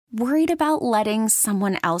Worried about letting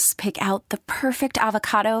someone else pick out the perfect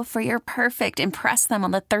avocado for your perfect impress them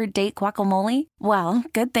on the third date guacamole? Well,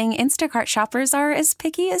 good thing Instacart shoppers are as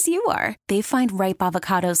picky as you are. They find ripe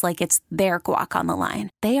avocados like it's their guac on the line.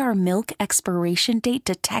 They are milk expiration date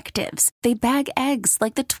detectives. They bag eggs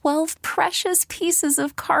like the 12 precious pieces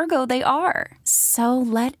of cargo they are. So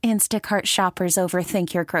let Instacart shoppers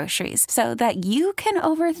overthink your groceries so that you can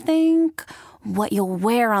overthink what you'll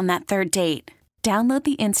wear on that third date. Download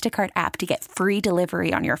the Instacart app to get free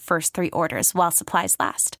delivery on your first 3 orders while supplies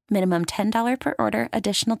last. Minimum $10 per order.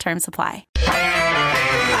 Additional terms apply.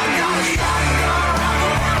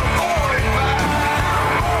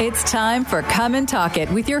 It's time for Come and Talk It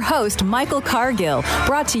with your host, Michael Cargill,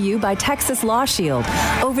 brought to you by Texas Law Shield.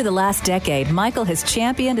 Over the last decade, Michael has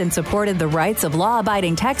championed and supported the rights of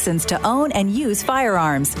law-abiding Texans to own and use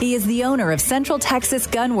firearms. He is the owner of Central Texas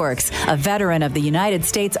Gun Works, a veteran of the United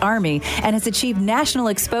States Army, and has achieved national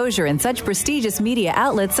exposure in such prestigious media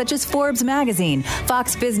outlets such as Forbes Magazine,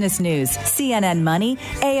 Fox Business News, CNN Money,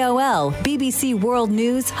 AOL, BBC World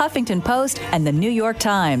News, Huffington Post, and the New York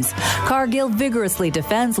Times. Cargill vigorously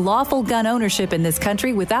defends lawful gun ownership in this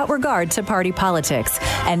country without regard to party politics.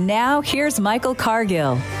 And now, here's Michael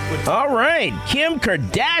Cargill. All right, Kim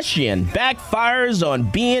Kardashian backfires on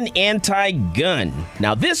being anti-gun.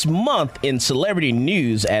 Now, this month in celebrity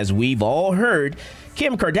news, as we've all heard,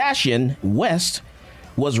 Kim Kardashian West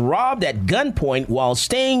was robbed at gunpoint while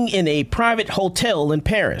staying in a private hotel in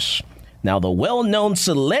Paris. Now, the well-known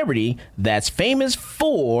celebrity that's famous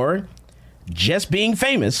for just being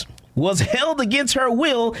famous was held against her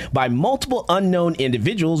will by multiple unknown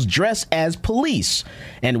individuals dressed as police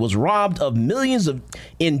and was robbed of millions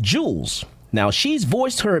in jewels. Now, she's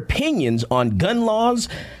voiced her opinions on gun laws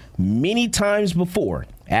many times before,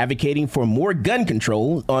 advocating for more gun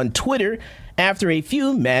control on Twitter after a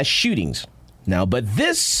few mass shootings. Now, but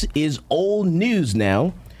this is old news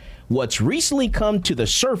now. What's recently come to the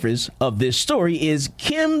surface of this story is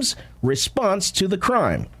Kim's response to the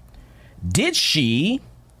crime. Did she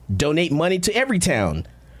donate money to Everytown?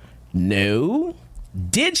 No.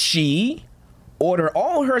 Did she order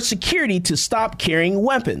all her security to stop carrying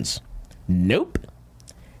weapons? Nope.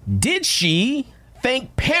 Did she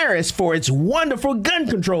thank Paris for its wonderful gun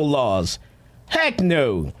control laws? Heck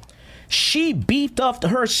no. She beefed up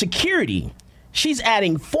her security. She's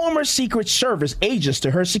adding former Secret Service agents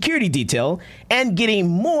to her security detail and getting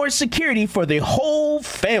more security for the whole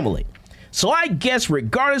family. So I guess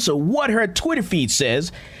regardless of what her Twitter feed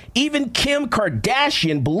says, even Kim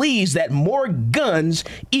Kardashian believes that more guns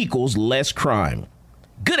equals less crime.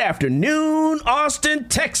 Good afternoon, Austin,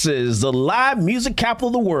 Texas, the live music capital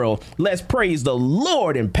of the world. Let's praise the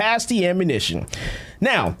Lord and pass the ammunition.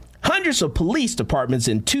 Now, hundreds of police departments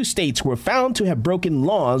in 2 states were found to have broken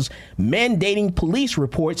laws mandating police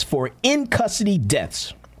reports for in-custody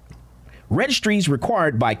deaths. Registries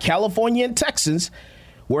required by California and Texas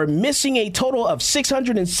were missing a total of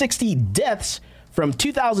 660 deaths from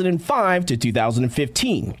 2005 to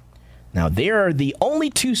 2015. Now, they are the only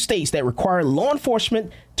 2 states that require law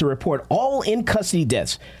enforcement to report all in-custody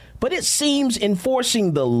deaths. But it seems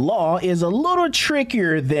enforcing the law is a little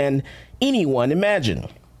trickier than anyone imagined.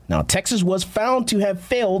 Now, Texas was found to have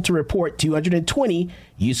failed to report 220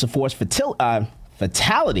 use of force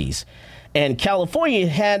fatalities. And California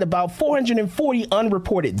had about 440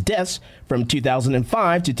 unreported deaths from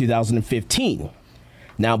 2005 to 2015.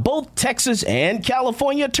 Now, both Texas and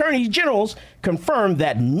California attorneys generals confirmed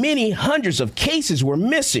that many hundreds of cases were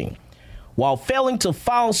missing. While failing to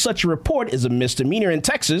file such a report is a misdemeanor in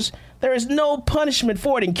Texas, there is no punishment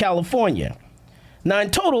for it in California. Now,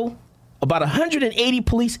 in total, about 180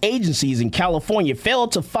 police agencies in California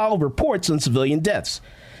failed to file reports on civilian deaths.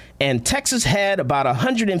 And Texas had about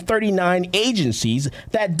 139 agencies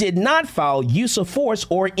that did not file use of force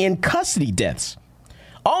or in custody deaths.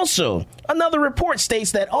 Also, another report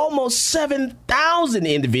states that almost 7,000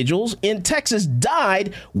 individuals in Texas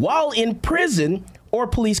died while in prison or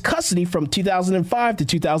police custody from 2005 to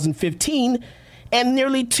 2015, and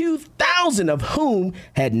nearly 2,000 of whom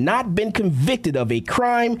had not been convicted of a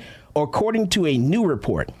crime, according to a new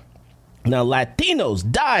report. Now, Latinos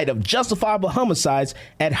died of justifiable homicides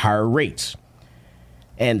at higher rates.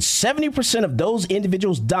 And 70% of those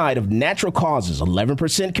individuals died of natural causes.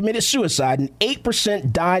 11% committed suicide and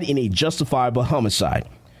 8% died in a justifiable homicide.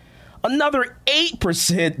 Another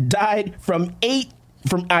 8% died from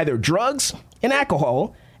either drugs and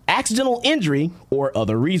alcohol, accidental injury, or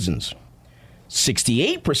other reasons.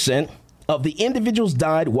 68% of the individuals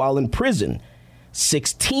died while in prison.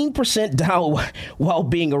 16% died while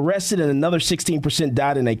being arrested, and another 16%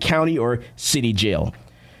 died in a county or city jail.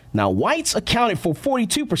 Now, whites accounted for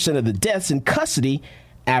 42% of the deaths in custody,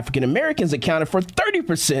 African Americans accounted for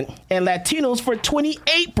 30%, and Latinos for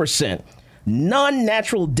 28%.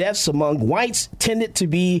 Non-natural deaths among whites tended to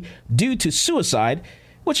be due to suicide,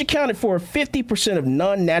 which accounted for 50% of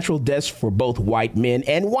non-natural deaths for both white men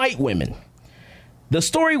and white women. The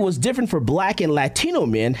story was different for black and Latino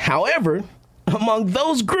men. However, among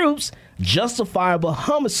those groups, justifiable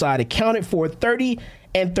homicide accounted for 30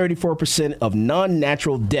 and 34% of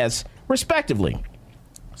non-natural deaths, respectively.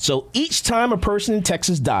 So each time a person in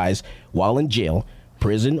Texas dies while in jail,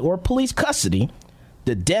 prison, or police custody,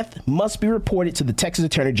 the death must be reported to the Texas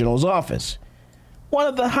Attorney General's office. One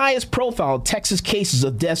of the highest profile Texas cases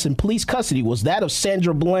of deaths in police custody was that of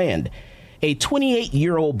Sandra Bland, a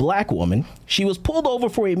 28-year-old black woman. She was pulled over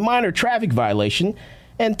for a minor traffic violation,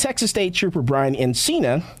 and Texas State Trooper Brian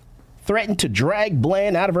Encina threatened to drag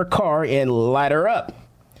Bland out of her car and light her up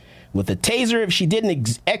with a taser if she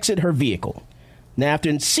didn't exit her vehicle. Now, after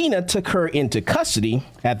Encina took her into custody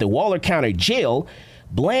at the Waller County Jail,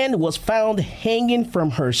 Bland was found hanging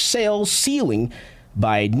from her cell ceiling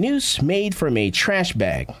by a noose made from a trash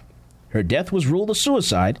bag. Her death was ruled a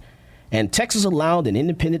suicide, and Texas allowed an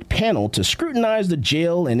independent panel to scrutinize the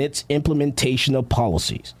jail and its implementation of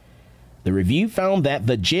policies. The review found that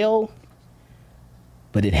the jail,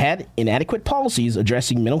 but it had inadequate policies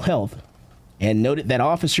addressing mental health, and noted that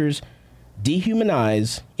officers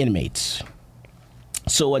dehumanize inmates.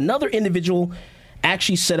 So another individual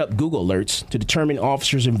actually set up Google alerts to determine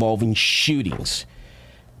officers involving shootings.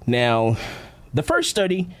 Now, the first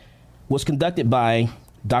study was conducted by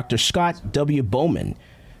Dr. Scott W. Bowman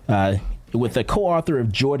with the co-author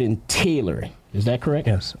of Jordan Taylor. Is that correct?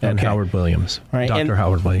 Yes, and okay. Howard Williams, right. Dr.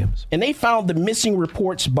 Howard Williams. And they found the missing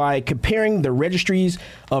reports by comparing the registries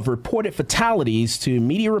of reported fatalities to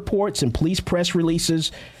media reports and police press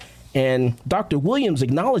releases. And Dr. Williams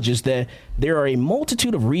acknowledges that there are a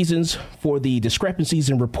multitude of reasons for the discrepancies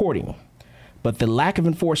in reporting. But the lack of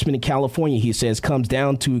enforcement in California, he says, comes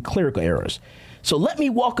down to clerical errors. So let me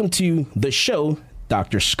welcome to the show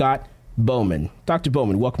Dr. Scott Bowman. Dr.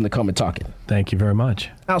 Bowman, welcome to Come and Talk It. Thank you very much.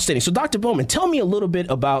 Outstanding. So Dr. Bowman, tell me a little bit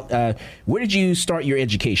about where did you start your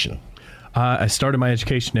education? I started my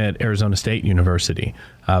education at Arizona State University.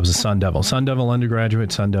 I was a Sun Devil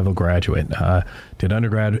undergraduate, Sun Devil graduate. Did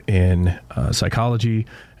undergrad in psychology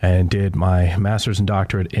and did my master's and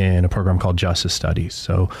doctorate in a program called Justice Studies.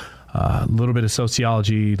 So a little bit of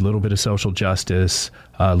sociology, a little bit of social justice,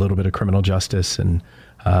 a little bit of criminal justice, and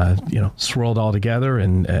swirled all together,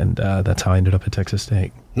 and that's how I ended up at Texas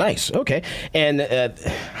State. Nice. Okay. And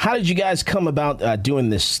how did you guys come about doing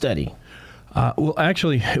this study? Well,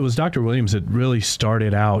 actually, it was Dr. Williams that really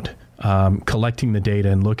started out collecting the data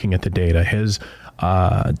and looking at the data. His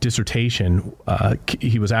dissertation,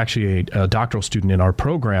 he was actually a doctoral student in our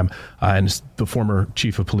program and is the former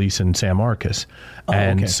chief of police in San Marcos.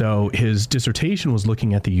 And so his dissertation was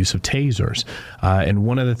looking at the use of tasers. And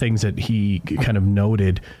one of the things that he kind of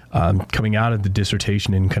noted coming out of the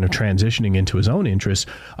dissertation and kind of transitioning into his own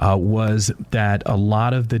interests was that a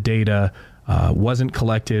lot of the data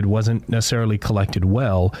wasn't necessarily collected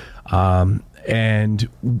well, and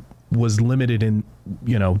was limited in,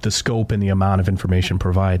 the scope and the amount of information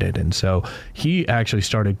provided. And so he actually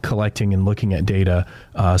started collecting and looking at data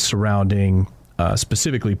surrounding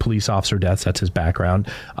specifically police officer deaths. That's his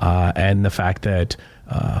background. And the fact that,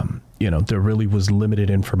 there really was limited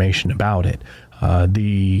information about it.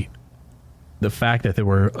 The fact that there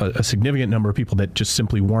were a significant number of people that just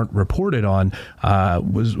simply weren't reported on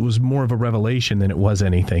was more of a revelation than it was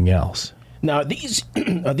anything else. Now,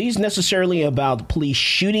 are these necessarily about police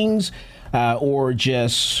shootings, or we're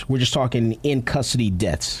just talking in custody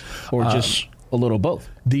deaths, or just a little both?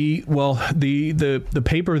 The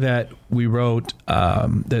paper that we wrote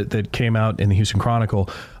that came out in the Houston Chronicle,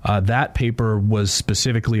 that paper was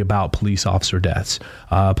specifically about police officer deaths.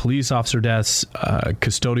 Custodial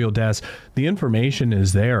deaths. The information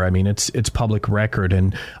is there. I mean, it's public record,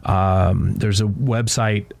 and there's a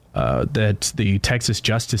website that the Texas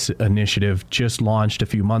Justice Initiative just launched a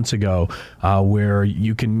few months ago, where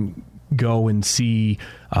you can go and see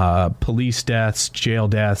police deaths, jail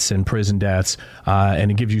deaths, and prison deaths,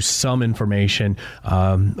 and it gives you some information.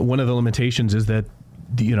 One of the limitations is that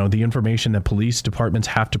the information that police departments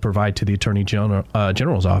have to provide to the Attorney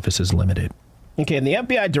General's office is limited. Okay, and the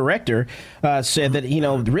FBI director said that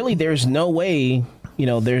really there's no way,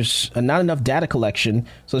 there's not enough data collection,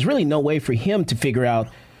 so there's really no way for him to figure out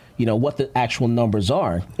what the actual numbers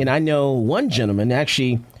are. And I know one gentleman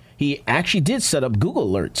he actually did set up Google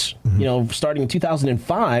alerts, starting in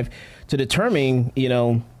 2005 to determine,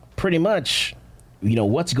 pretty much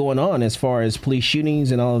what's going on as far as police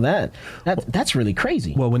shootings and all of that. That's really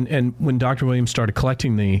crazy. Well, when Dr. Williams started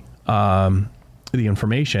collecting the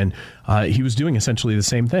information, he was doing essentially the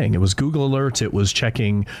same thing. It was Google alerts. It was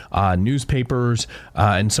checking newspapers.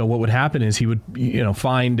 And so what would happen is he would,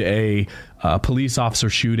 find a police officer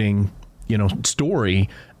shooting, story,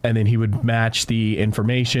 and then he would match the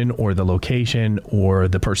information or the location or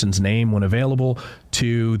the person's name when available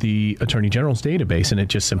to the Attorney General's database, and it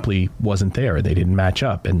just simply wasn't there. They didn't match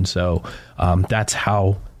up. And so that's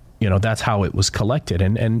how it was collected.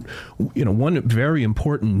 And one very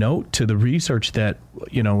important note to the research that,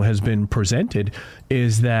 has been presented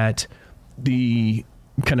is that the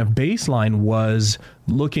kind of baseline was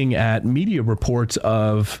looking at media reports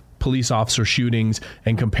of police officer shootings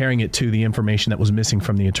and comparing it to the information that was missing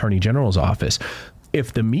from the Attorney General's office.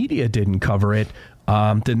 If the media didn't cover it,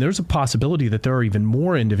 then there's a possibility that there are even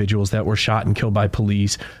more individuals that were shot and killed by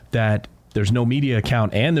police that there's no media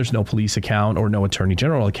account and there's no police account or no Attorney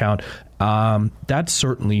General account. That's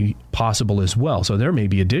certainly possible as well. So there may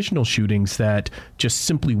be additional shootings that just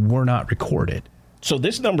simply were not recorded. So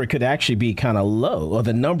this number could actually be kind of low, or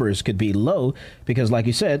the numbers could be low because, like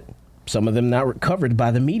you said, some of them not covered by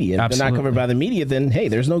the media. If they're not covered by the media, then, hey,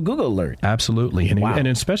 there's no Google alert. Absolutely. And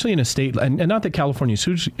especially in a state, and not that California is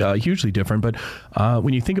hugely different, but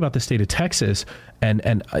when you think about the state of Texas,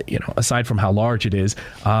 and aside from how large it is,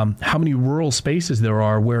 how many rural spaces there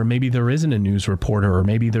are where maybe there isn't a news reporter, or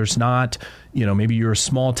maybe there's not, maybe you're a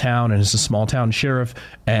small town and it's a small town sheriff,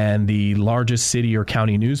 and the largest city or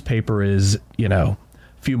county newspaper is,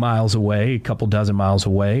 few miles away, a couple dozen miles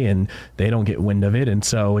away, and they don't get wind of it. And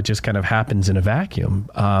so it just kind of happens in a vacuum.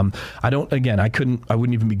 I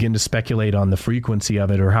wouldn't even begin to speculate on the frequency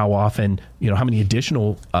of it or how often, how many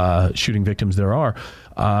additional shooting victims there are.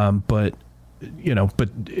 But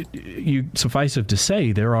suffice it to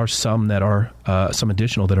say, there are some that are some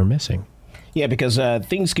additional that are missing. Yeah, because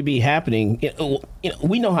things could be happening.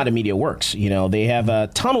 We know how the media works. They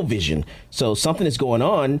have tunnel vision. So something is going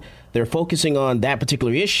on. They're focusing on that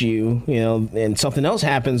particular issue, and something else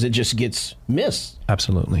happens. It just gets missed.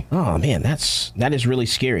 Absolutely. Oh, man, that is really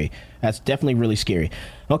scary. That's definitely really scary.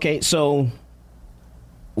 Okay, so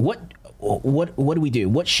what do we do?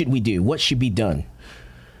 What should we do? What should be done?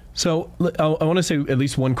 So I want to say at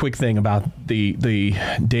least one quick thing about the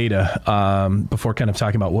data before kind of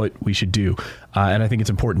talking about what we should do. And I think it's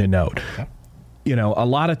important to note. Okay. A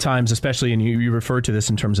lot of times, especially, and you refer to this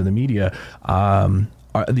in terms of the media,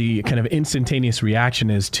 the kind of instantaneous reaction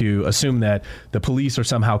is to assume that the police are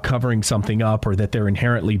somehow covering something up, or that they're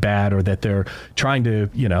inherently bad, or that they're trying to,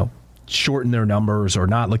 shorten their numbers or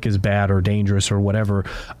not look as bad or dangerous or whatever.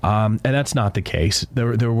 And that's not the case.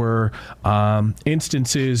 There were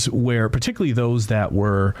instances where, particularly those that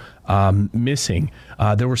were missing,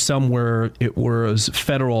 there were some where it was a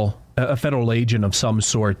federal agent of some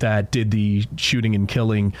sort that did the shooting and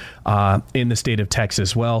killing in the state of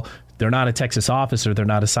Texas. Well, they're not a Texas officer. They're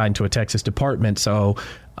not assigned to a Texas department. So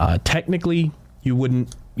technically, you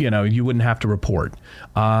wouldn't have to report.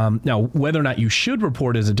 Now, whether or not you should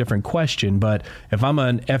report is a different question. But if I'm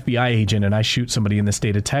an FBI agent and I shoot somebody in the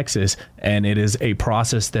state of Texas, and it is a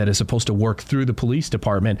process that is supposed to work through the police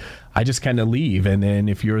department, I just kind of leave. And then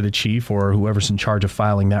if you're the chief or whoever's in charge of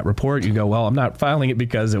filing that report, you go, well, I'm not filing it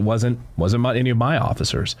because it wasn't any of my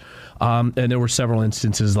officers. And there were several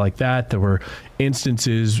instances like that. There were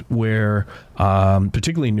instances where,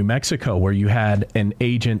 particularly in New Mexico, where you had an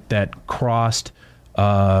agent that crossed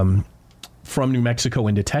from New Mexico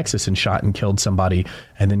into Texas and shot and killed somebody,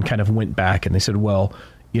 and then kind of went back, and they said, well,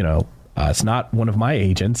 it's not one of my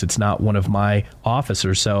agents, it's not one of my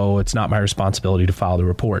officers, so it's not my responsibility to file the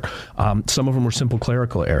report. Some of them were simple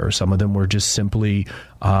clerical errors. Some of them were just simply,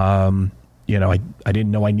 I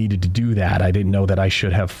didn't know I needed to do that. I didn't know that I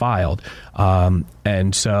should have filed.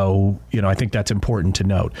 And so, I think that's important to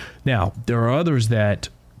note. Now, there are others that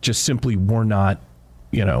just simply were not,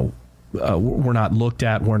 were not looked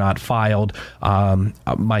at, were not filed.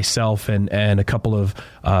 Myself and a couple of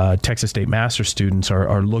Texas State Master students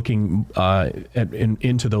are looking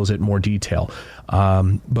into those at more detail.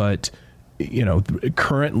 But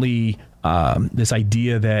currently, this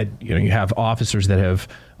idea that you have officers that have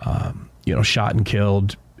shot and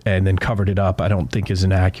killed and then covered it up, I don't think is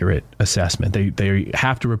an accurate assessment. They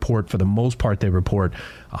have to report. For the most part, they report.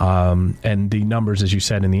 And the numbers, as you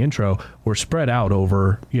said in the intro, were spread out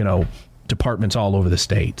over, departments all over the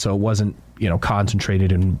state. So it wasn't,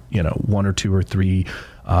 concentrated in, one or two or three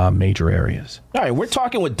major areas. All right, we're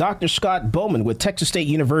talking with Dr. Scott Bowman with Texas State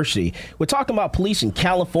University. We're talking about police in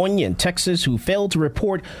California and Texas who failed to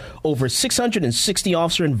report over 660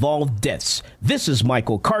 officer-involved deaths. This is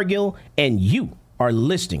Michael Cargill, and you are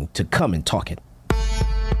listening to Come and Talk It.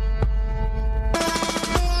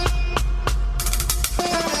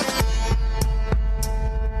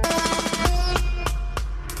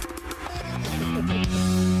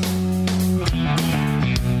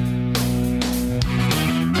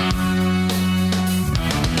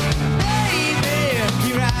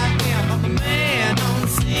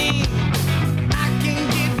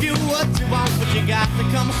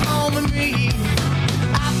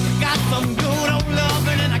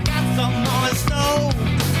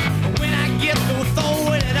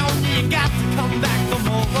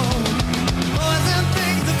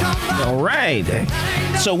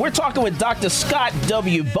 So we're talking with Dr. Scott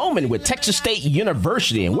W. Bowman with Texas State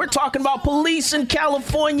University, and we're talking about police in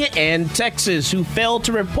California and Texas who failed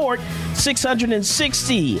to report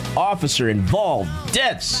 660 officer-involved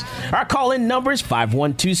deaths. Our call-in number is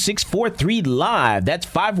 512-643-LIVE. That's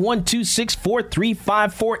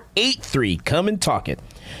 512-643-5483. Come and talk it.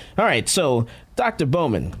 All right, so Dr.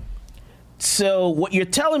 Bowman, so what you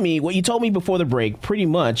told me before the break pretty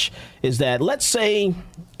much is that, let's say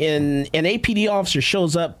an APD officer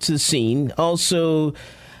shows up to the scene, also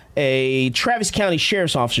a Travis County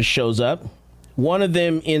Sheriff's officer shows up, one of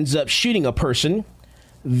them ends up shooting a person,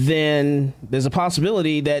 then there's a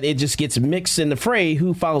possibility that it just gets mixed in the fray.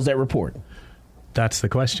 Who follows that report? That's the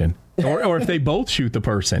question. Or if they both shoot the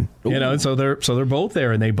person, so they're both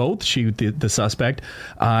there and they both shoot the suspect,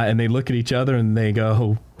 and they look at each other and they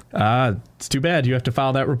go, it's too bad, you have to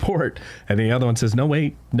file that report. And the other one says, no,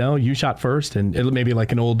 wait, no, you shot first. And it may be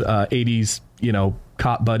like an old 80s,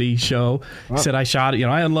 cop buddy show. Wow. He said, I shot it,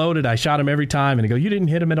 I unloaded, I shot him every time. And they go, you didn't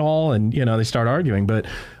hit him at all. And, they start arguing. But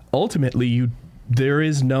ultimately, there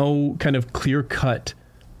is no kind of clear cut,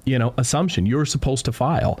 assumption. You're supposed to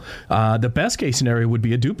file. The best case scenario would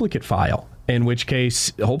be a duplicate file, in which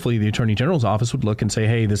case, hopefully the Attorney General's office would look and say,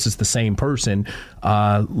 hey, this is the same person.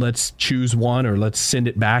 Let's choose one, or let's send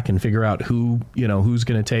it back and figure out who's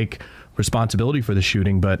going to take responsibility for the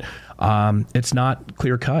shooting. But it's not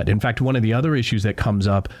clear cut. In fact, one of the other issues that comes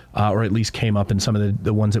up, or at least came up in some of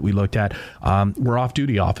the ones that we looked at, were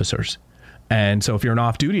off-duty officers. And so if you're an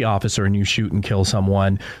off-duty officer and you shoot and kill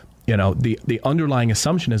someone, the underlying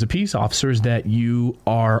assumption as a peace officer is that you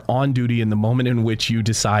are on duty in the moment in which you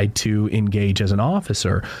decide to engage as an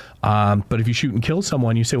officer. But if you shoot and kill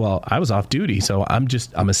someone, you say, well, I was off duty, so I'm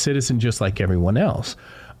a citizen just like everyone else.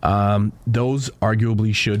 Those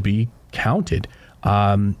arguably should be counted.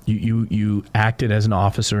 You acted as an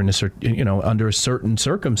officer in under a certain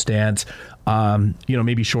circumstance,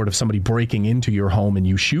 maybe short of somebody breaking into your home and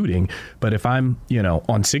you shooting. But if I'm,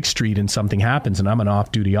 on 6th Street and something happens and I'm an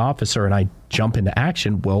off-duty officer and I jump into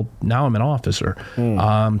action, well, now I'm an officer.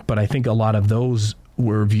 But I think a lot of those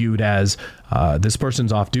were viewed as this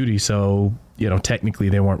person's off duty, so technically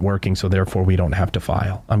they weren't working, so therefore we don't have to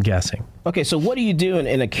file. I'm guessing. Okay, so what do you do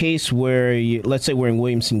in a case where let's say we're in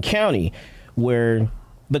Williamson County, where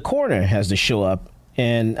the coroner has to show up,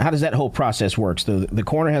 and how does that whole process work? So the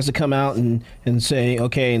coroner has to come out and say,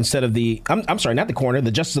 okay, instead of I'm sorry, not the coroner,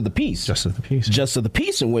 the Justice of the Peace. Justice of the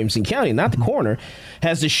Peace in Williamson County, not the coroner,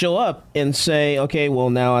 has to show up and say, okay, well,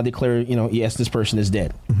 now I declare, yes, this person is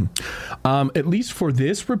dead. At least for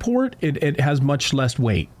this report, it has much less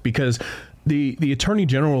weight, because the Attorney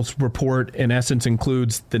General's report, in essence,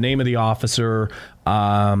 includes the name of the officer,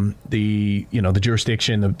 the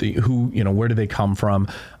jurisdiction, where do they come from,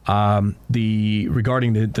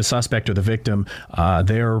 regarding the suspect or the victim,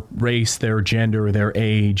 their race, their gender, their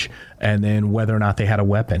age, and then whether or not they had a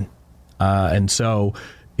weapon. And so,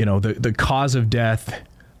 the cause of death,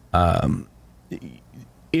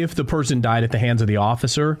 if the person died at the hands of the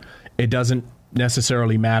officer, it doesn't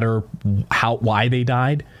necessarily matter why they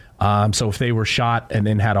died. So if they were shot and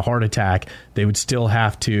then had a heart attack, they would still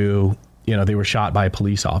have to, they were shot by a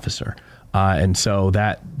police officer. And so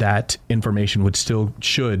that information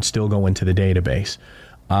should still go into the database.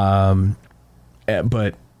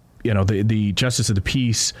 But, the Justice of the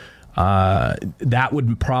Peace, that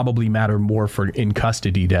would probably matter more for in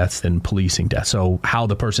custody deaths than policing deaths. So how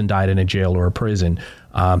the person died in a jail or a prison,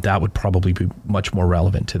 that would probably be much more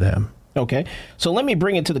relevant to them. Okay, so let me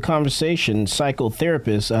bring into the conversation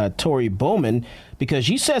psychotherapist Tori Bowman, because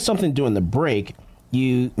you said something during the break.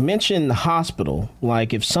 You mentioned the hospital,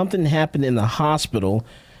 like if something happened in the hospital,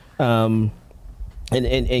 and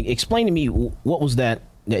explain to me what was that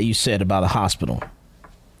you said about a hospital.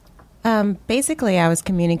 Basically, I was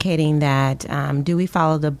communicating that do we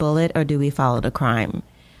follow the bullet or do we follow the crime?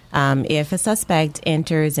 If a suspect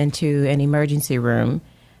enters into an emergency room,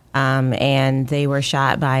 and they were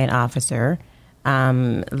shot by an officer,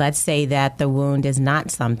 Let's say that the wound is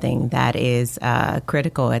not something that is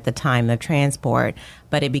critical at the time of transport,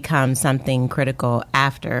 but it becomes something critical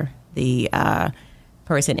after the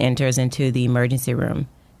person enters into the emergency room.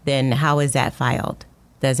 Then how is that filed?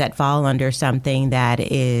 Does that fall under something that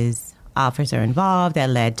is officer involved that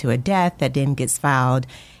led to a death that then gets filed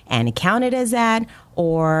and counted as that?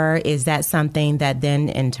 Or is that something that then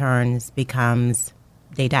in turns becomes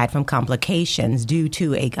they died from complications due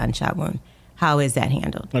to a gunshot wound? How is that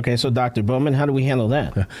handled? Okay, so Dr. Bowman, how do we handle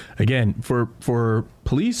that? Again, for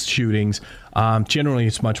police shootings, generally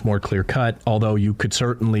it's much more clear cut, although you could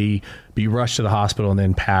certainly be rushed to the hospital and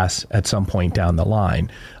then pass at some point down the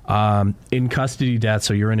line. In custody death,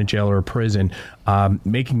 so you're in a jail or a prison,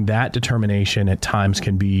 making that determination at times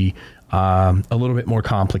can be a little bit more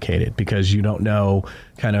complicated because you don't know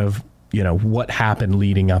kind of, what happened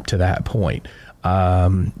leading up to that point.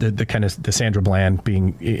 The kind of the Sandra Bland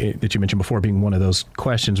being that you mentioned before being one of those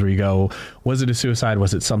questions where you go, was it a suicide?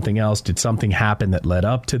 Was it something else? Did something happen that led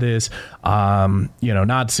up to this?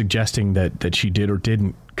 Not suggesting that she did or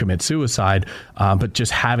didn't commit suicide, but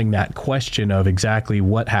just having that question of exactly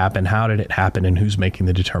what happened, how did it happen, and who's making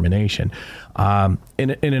the determination. In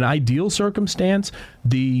an ideal circumstance,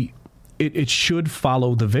 it should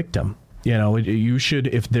follow the victim. You should,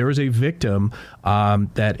 if there is a victim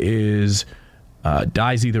that is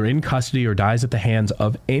dies either in custody or dies at the hands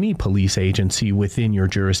of any police agency within your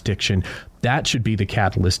jurisdiction, that should be the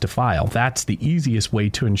catalyst to file. That's the easiest way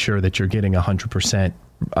to ensure that you're getting 100%,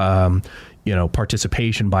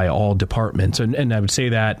 participation by all departments. And I would say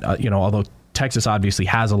that, although Texas obviously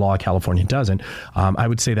has a law, California doesn't. I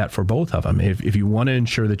would say that for both of them. If you want to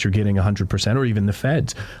ensure that you're getting 100%, or even the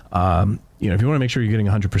feds, if you want to make sure you're getting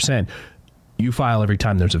 100%, you file every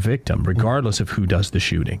time there's a victim, regardless of who does the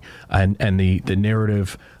shooting, and the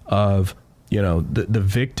narrative of the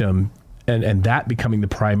victim and that becoming the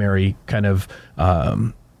primary kind of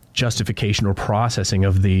justification or processing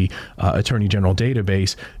of the Attorney General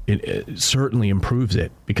database, it certainly improves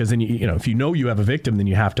it, because then if you have a victim, then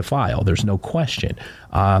you have to file. There's no question.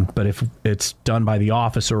 But if it's done by the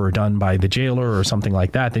officer or done by the jailer or something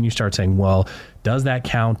like that, then you start saying, well, does that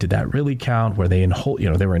count? Did that really count? Were they in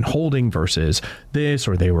they were in holding versus this,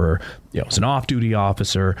 or they were it's an off-duty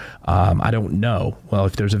officer? I don't know. Well,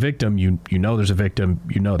 if there's a victim, there's a victim,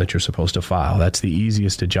 that you're supposed to file. That's the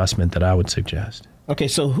easiest adjustment that I would suggest. Okay,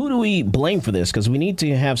 so who do we blame for this? Because we need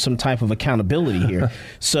to have some type of accountability here.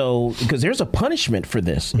 So, because there's a punishment for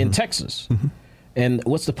this in Texas. And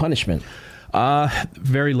what's the punishment?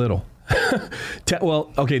 Very little.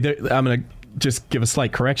 Well, okay, I'm going to just give a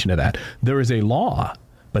slight correction to that. There is a law,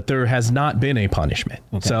 but there has not been a punishment.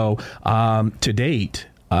 Okay. So, to date,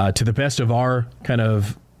 to the best of our kind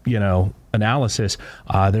of, analysis,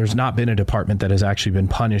 there's not been a department that has actually been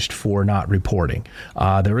punished for not reporting.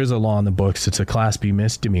 There is a law in the books. It's a Class B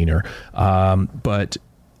misdemeanor. But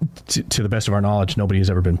to the best of our knowledge, nobody has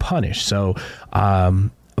ever been punished. So,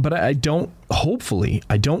 but I don't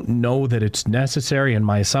know that it's necessary. And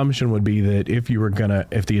my assumption would be that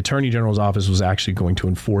if the Attorney General's office was actually going to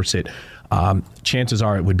enforce it, chances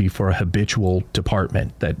are it would be for a habitual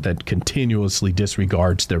department that continuously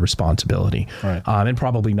disregards their responsibility. Right. And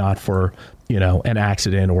probably not for, an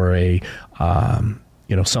accident or a,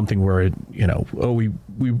 something where, we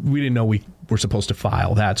didn't know we were supposed to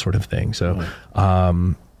file, that sort of thing. So,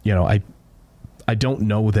 right. I don't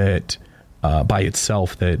know that by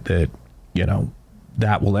itself that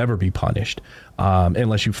that will ever be punished,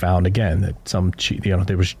 unless you found, again, that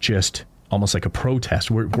there was just almost like a protest.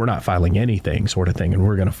 We're not filing anything sort of thing, and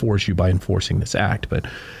we're going to force you by enforcing this act. But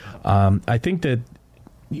I think that,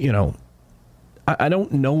 I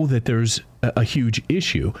don't know that there's a huge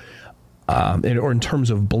issue, or in terms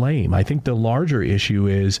of blame. I think the larger issue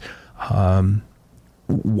is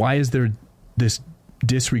why is there this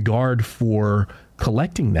disregard for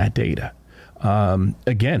collecting that data?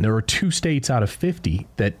 Again, there are 2 states out of 50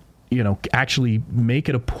 that actually make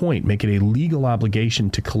it a legal obligation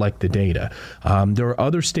to collect the data. There are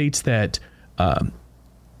other states that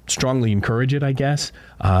strongly encourage it, I guess.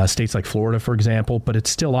 States like Florida, for example, but it's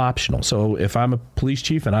still optional. So if I'm a police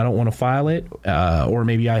chief and I don't want to file it, or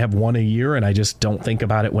maybe I have one a year and I just don't think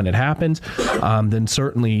about it when it happens, then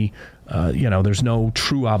certainly there's no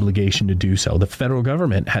true obligation to do so. The federal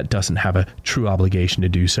government doesn't have a true obligation to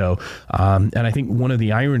do so. And I think one of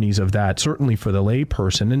the ironies of that, certainly for the lay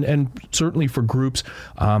person and certainly for groups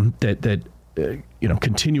that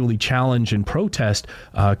continually challenge and protest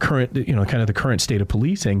kind of the current state of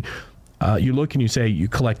policing, you look and you say you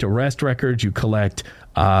collect arrest records, you collect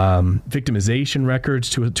victimization records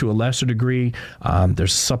to a lesser degree.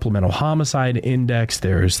 There's supplemental homicide index.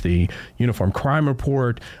 There's the uniform crime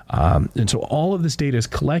report. And so all of this data is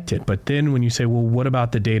collected. But then when you say, well, what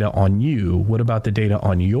about the data on you? What about the data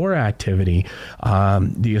on your activity?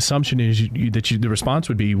 The assumption is the response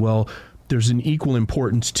would be, well, there's an equal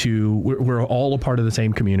importance to, we're all a part of the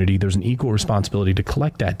same community. There's an equal responsibility to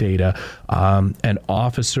collect that data. And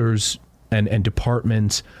officers and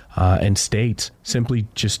departments and states simply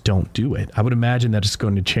just don't do it. I would imagine that it's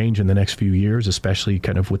going to change in the next few years, especially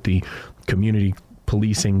kind of with the community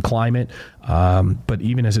policing climate. But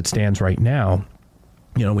even as it stands right now,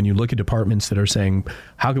 when you look at departments that are saying,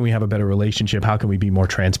 how can we have a better relationship? How can we be more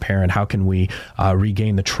transparent? How can we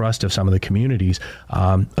regain the trust of some of the communities?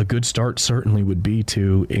 A good start certainly would be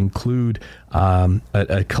to include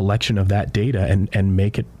a collection of that data and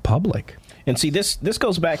make it public. And see, this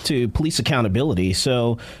goes back to police accountability.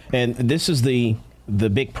 So, and this is the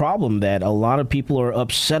big problem that a lot of people are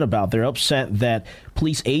upset about. They're upset that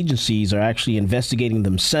police agencies are actually investigating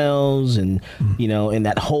themselves and, in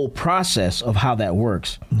that whole process of how that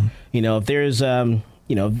works. If there's,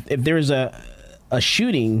 if there's a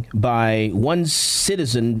shooting by one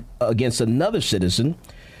citizen against another citizen,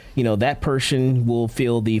 that person will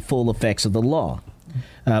feel the full effects of the law.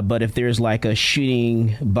 But if there's like a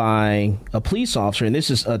shooting by a police officer, and this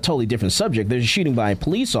is a totally different subject, there's a shooting by a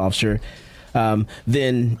police officer,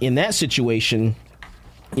 then in that situation,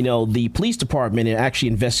 the police department actually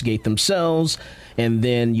investigate themselves. And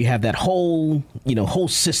then you have that whole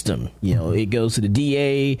system, it goes to the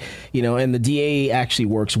DA, and the DA actually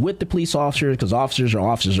works with the police officers because officers are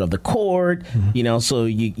officers of the court, so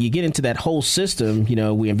you get into that whole system.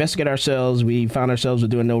 We investigate ourselves. We found ourselves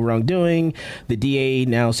with doing no wrongdoing. The DA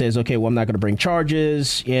now says, OK, well, I'm not going to bring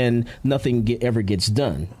charges, and nothing ever gets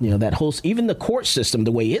done. That whole, even the court system,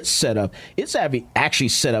 the way it's set up, it's actually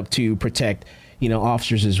set up to protect,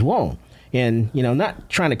 officers as well. And, not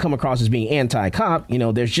trying to come across as being anti-cop,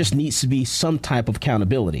 there just needs to be some type of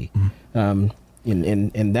accountability. And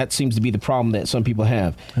that seems to be the problem that some people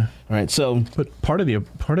have. Yeah. All right. So, but part of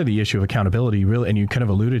the issue of accountability, really, and you kind of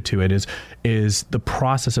alluded to it, is the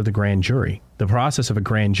process of the grand jury. The process of a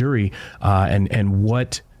grand jury and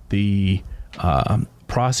what the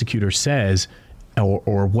prosecutor says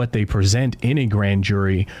or what they present in a grand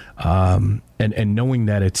jury, and knowing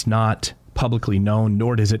that it's not publicly known,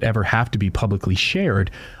 nor does it ever have to be publicly shared,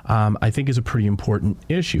 I think is a pretty important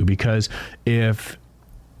issue. Because if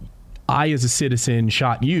I, as a citizen,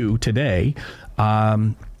 shot you today,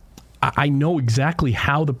 I know exactly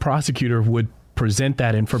how the prosecutor would present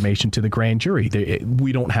that information to the grand jury.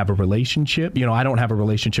 We don't have a relationship. I don't have a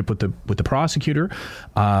relationship with the prosecutor.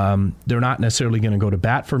 They're not necessarily going to go to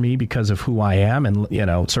bat for me because of who I am,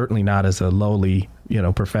 and certainly not as a lowly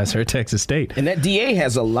professor at Texas State. And that DA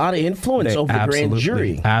has a lot of influence over the grand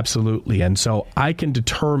jury. Absolutely. And so I can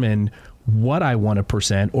determine what I want to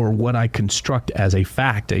present or what I construct as a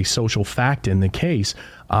fact, a social fact in the case,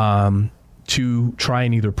 to try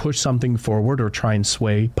and either push something forward or try and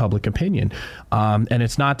sway public opinion. And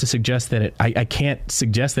it's not to suggest that I can't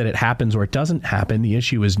suggest that it happens or it doesn't happen. The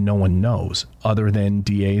issue is no one knows, other than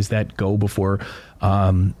DAs that go before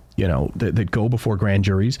that go before grand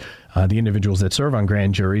juries, the individuals that serve on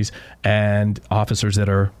grand juries, and officers that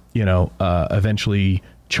are, eventually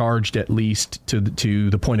charged, at least to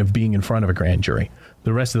the point of being in front of a grand jury.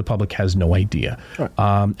 The rest of the public has no idea. Sure.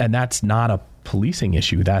 And that's not a policing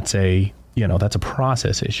issue. That's a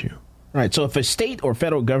process issue. Right. So if a state or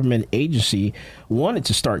federal government agency wanted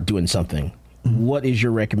to start doing something, what is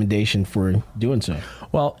your recommendation for doing so?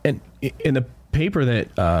 Well, in the paper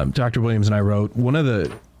that Dr. Williams and I wrote, one of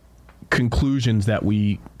the conclusions that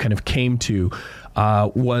we kind of came to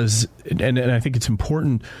was, and I think it's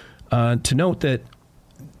important to note that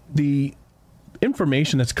the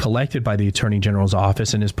information that's collected by the Attorney General's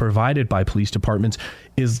office and is provided by police departments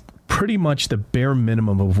is pretty much the bare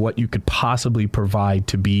minimum of what you could possibly provide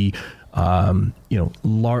to be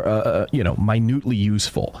minutely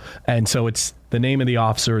useful. And so it's the name of the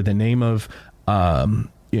officer, the name of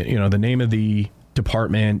the name of the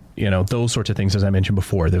department, those sorts of things, as I mentioned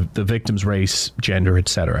before, the victim's race, gender,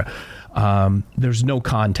 etc. There's no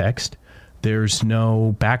context. There's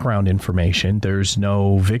no background information. There's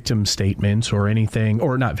no victim statements or anything,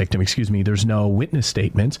 or not victim, excuse me. There's no witness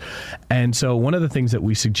statements. And so one of the things that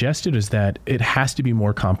we suggested is that it has to be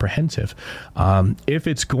more comprehensive. If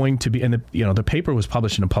it's going to be, and the paper was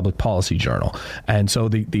published in a public policy journal. And so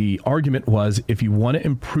the argument was, if you want to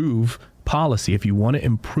improve policy, if you want to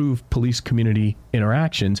improve police community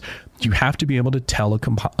interactions, you have to be able to tell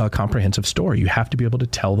a comprehensive story. You have to be able to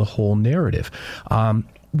tell the whole narrative.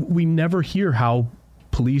 We never hear how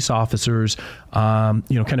police officers,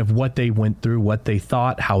 kind of what they went through, what they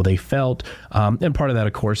thought, how they felt. And part of that,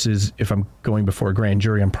 of course, is if I'm going before a grand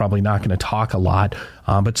jury, I'm probably not going to talk a lot.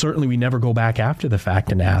 But certainly we never go back after the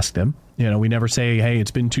fact and ask them. We never say, hey,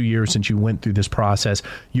 it's been 2 years since you went through this process.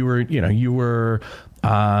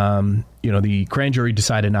 The grand jury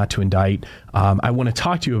decided not to indict. I want to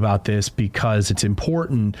talk to you about this because it's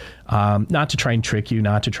important not to try and trick you,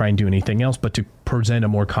 not to try and do anything else, but to present a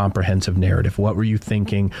more comprehensive narrative. What were you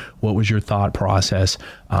thinking? What was your thought process?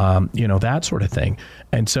 That sort of thing.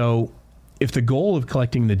 And so if the goal of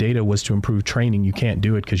collecting the data was to improve training, you can't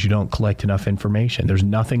do it because you don't collect enough information. There's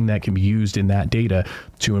nothing that can be used in that data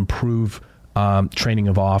to improve training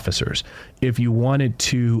of officers. If you wanted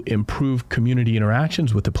to improve community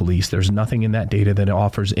interactions with the police, there's nothing in that data that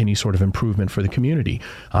offers any sort of improvement for the community.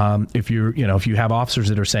 If you have officers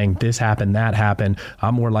that are saying this happened, that happened,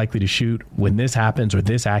 I'm more likely to shoot when this happens or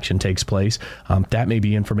this action takes place, that may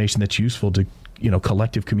be information that's useful to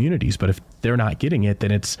collective communities. But if they're not getting it,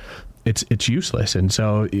 then it's useless. And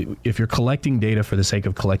so if you're collecting data for the sake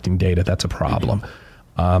of collecting data, that's a problem.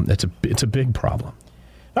 It's a big problem.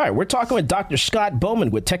 All right, we're talking with Dr. Scott Bowman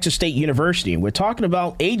with Texas State University, and we're talking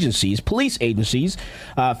about police agencies,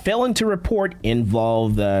 failing to report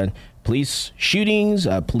involved police shootings,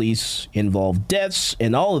 police involved deaths,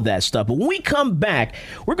 and all of that stuff. But when we come back,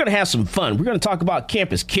 we're going to have some fun. We're going to talk about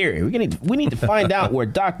campus carry. We need to find out where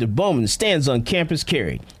Dr. Bowman stands on campus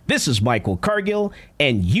carry. This is Michael Cargill,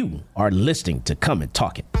 and you are listening to Come and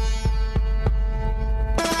Talk It.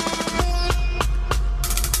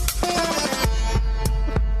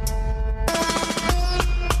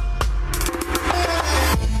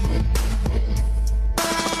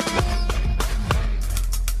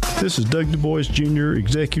 This is Doug Du Bois Jr.,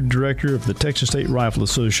 Executive Director of the Texas State Rifle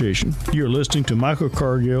Association. You're listening to Michael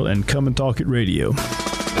Cargill and Come and Talk It Radio.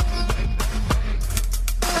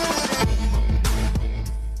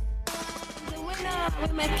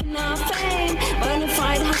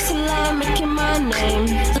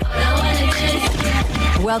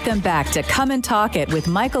 Welcome back to Come and Talk It with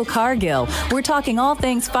Michael Cargill. We're talking all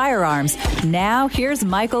things firearms. Now, here's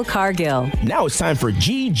Michael Cargill. Now it's time for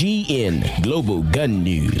GGN, Global Gun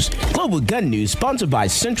News. Global Gun News, sponsored by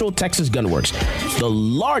Central Texas Gunworks, the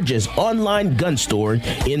largest online gun store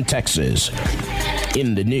in Texas.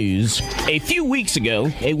 In the news, a few weeks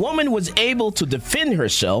ago, a woman was able to defend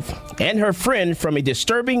herself and her friend from a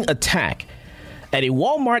disturbing attack. At a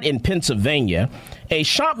Walmart in Pennsylvania, a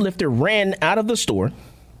shoplifter ran out of the store.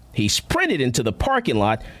 He sprinted into the parking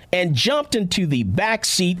lot and jumped into the back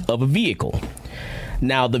seat of a vehicle.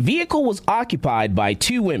 Now, the vehicle was occupied by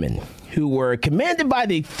two women who were commanded by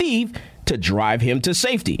the thief to drive him to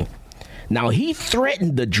safety. Now, he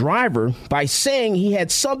threatened the driver by saying he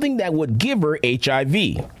had something that would give her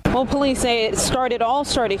HIV. Well, police say it started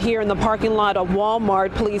here in the parking lot of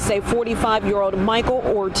Walmart. Police say 45-year-old Michael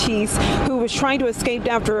Ortiz, who was trying to escape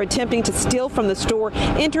after attempting to steal from the store,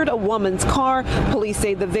 entered a woman's car. Police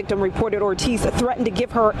say the victim reported Ortiz threatened to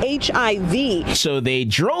give her HIV. So they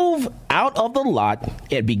drove out of the lot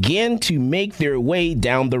and began to make their way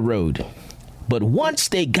down the road. But once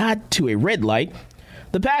they got to a red light,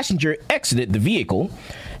 the passenger exited the vehicle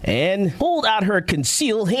and pulled out her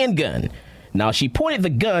concealed handgun. Now, she pointed the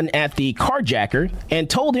gun at the carjacker and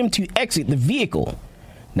told him to exit the vehicle.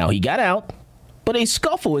 Now, he got out, but a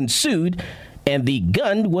scuffle ensued and the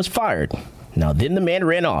gun was fired. Now, then the man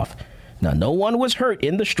ran off. Now, no one was hurt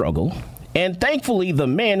in the struggle, and thankfully, the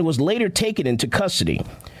man was later taken into custody.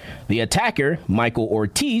 The attacker, Michael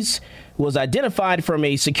Ortiz, was identified from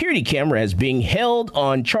a security camera as being held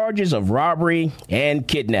on charges of robbery and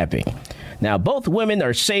kidnapping. Now, both women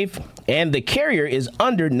are safe, and the carrier is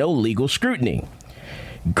under no legal scrutiny.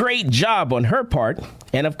 Great job on her part,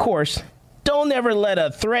 and of course, don't ever let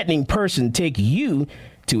a threatening person take you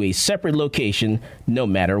to a separate location, no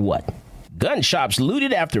matter what. Gun shops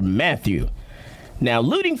looted after Matthew. Now,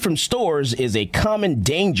 looting from stores is a common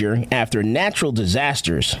danger after natural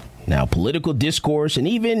disasters, now political discourse, and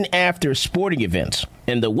even after sporting events.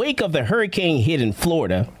 In the wake of the hurricane hit in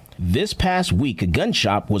Florida, this past week, a gun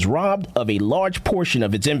shop was robbed of a large portion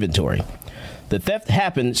of its inventory. The theft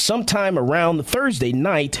happened sometime around Thursday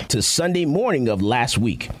night to Sunday morning of last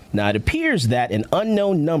week. Now, it appears that an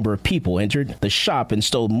unknown number of people entered the shop and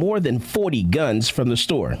stole more than 40 guns from the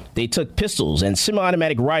store. They took pistols and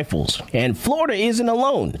semi-automatic rifles. And Florida isn't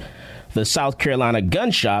alone. The South Carolina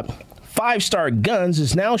gun shop, Five Star Guns,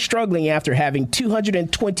 is now struggling after having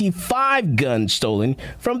 225 guns stolen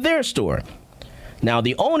from their store. Now,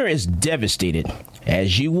 the owner is devastated,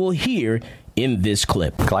 as you will hear in this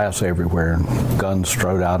clip. Glass everywhere, guns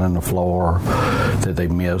strode out on the floor that they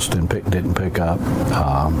missed and didn't pick up.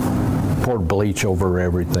 Poured bleach over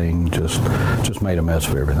everything, just made a mess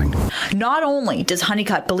of everything. Not only does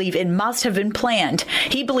Honeycutt believe it must have been planned,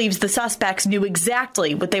 he believes the suspects knew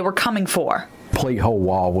exactly what they were coming for. Complete whole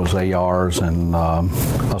wall was ARs and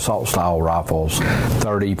assault-style rifles,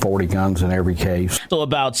 30, 40 guns in every case. So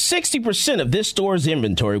about 60% of this store's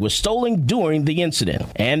inventory was stolen during the incident,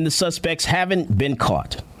 and the suspects haven't been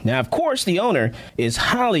caught. Now, of course, the owner is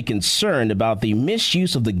highly concerned about the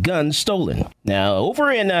misuse of the guns stolen. Now, over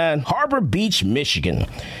in Harbor Beach, Michigan,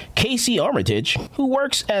 Casey Armitage, who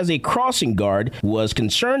works as a crossing guard, was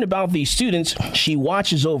concerned about the students she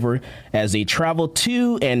watches over as they travel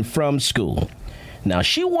to and from school. Now,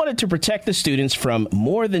 she wanted to protect the students from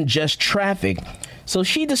more than just traffic, so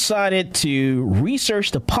she decided to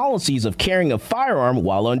research the policies of carrying a firearm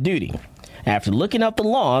while on duty. After looking up the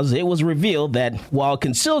laws, it was revealed that while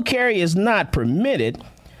concealed carry is not permitted,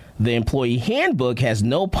 the employee handbook has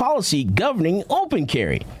no policy governing open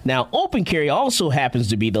carry. Now, open carry also happens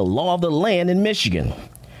to be the law of the land in Michigan.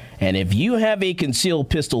 And if you have a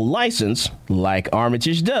concealed pistol license, like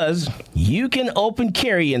Armitage does, you can open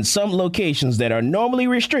carry in some locations that are normally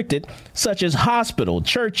restricted, such as hospitals,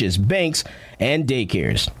 churches, banks, and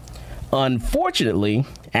daycares. Unfortunately,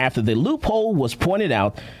 after the loophole was pointed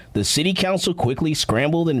out, the city council quickly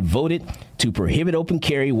scrambled and voted to prohibit open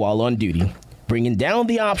carry while on duty, bringing down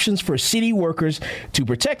the options for city workers to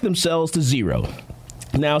protect themselves to zero.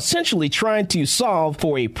 Now, essentially trying to solve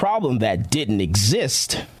for a problem that didn't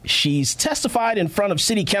exist. She's testified in front of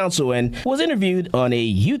City Council and was interviewed on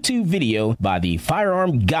a YouTube video by the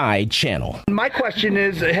Firearm Guide channel. My question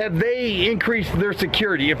is, have they increased their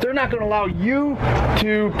security? If they're not going to allow you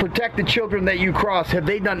to protect the children that you cross, have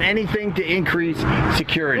they done anything to increase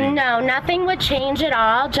security? No, nothing would change at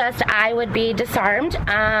all. Just I would be disarmed,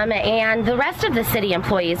 and the rest of the city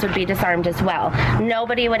employees would be disarmed as well.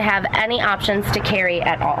 Nobody would have any options to carry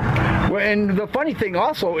at all. Well, and the funny thing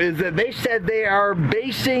also is that they said they are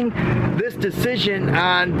basing this decision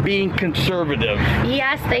on being conservative.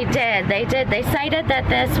 Yes, they did. They cited that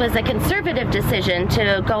this was a conservative decision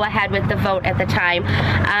to go ahead with the vote at the time.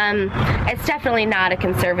 It's definitely not a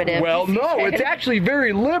conservative Well, decision. no, it's actually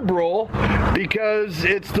very liberal, because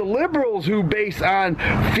it's the liberals who base on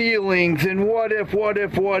feelings and what if.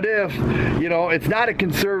 You know, it's not a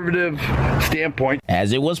conservative standpoint.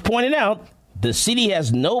 As it was pointed out, the city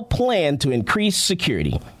has no plan to increase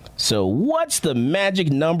security. So what's the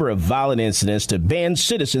magic number of violent incidents to ban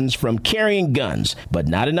citizens from carrying guns, but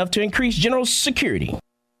not enough to increase general security?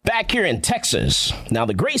 Back here in Texas. Now,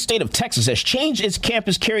 the great state of Texas has changed its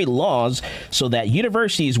campus carry laws so that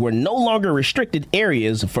universities were no longer restricted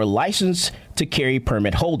areas for license to carry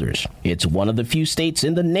permit holders. It's one of the few states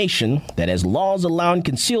in the nation that has laws allowing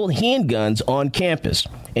concealed handguns on campus.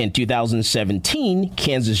 In 2017,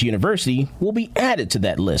 Kansas University will be added to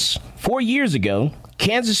that list. 4 years ago,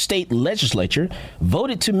 Kansas State Legislature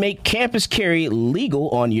voted to make campus carry legal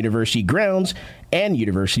on university grounds and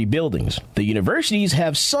university buildings. The universities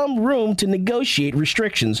have some room to negotiate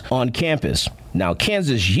restrictions on campus. Now,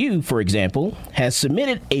 Kansas U, for example, has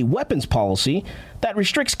submitted a weapons policy that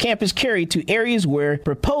restricts campus carry to areas where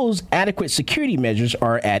proposed adequate security measures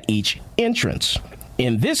are at each entrance.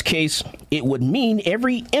 In this case, it would mean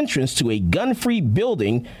every entrance to a gun-free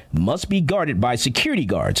building must be guarded by security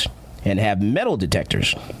guards and have metal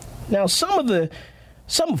detectors. Now, some,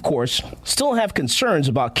 of course, still have concerns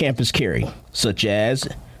about campus carry, such as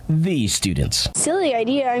these students. Silly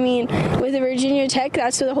idea. I mean, with the Virginia Tech,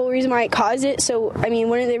 that's the whole reason why it caused it. So, I mean,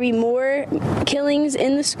 wouldn't there be more killings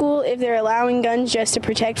in the school if they're allowing guns just to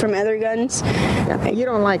protect from other guns? You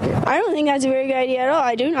don't like it? I don't think that's a very good idea at all.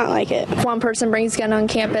 I do not like it. If one person brings a gun on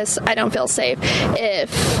campus, I don't feel safe.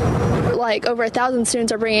 If like over 1,000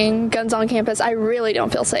 students are bringing guns on campus, I really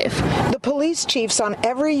don't feel safe. The police chiefs on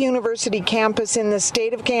every university campus in the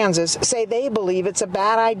state of Kansas say they believe it's a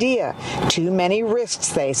bad idea. Too many risks,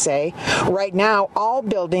 they say. Right now, all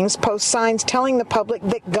buildings post signs telling the public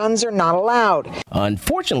that guns are not allowed.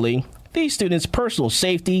 Unfortunately, these students' personal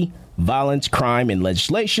safety, violence, crime, and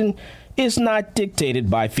legislation is not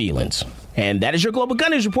dictated by feelings. And that is your Global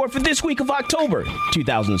Gun News Report for this week of October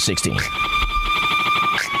 2016.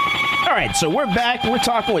 All right, so we're back. We're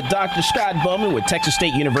talking with Dr. Scott Bowman with Texas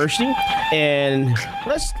State University. And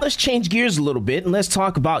let's change gears a little bit and let's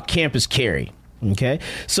talk about campus carry. Okay,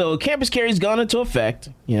 so campus carry has gone into effect,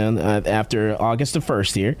 after August the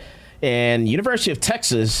 1st here. And University of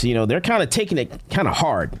Texas, they're kind of taking it kind of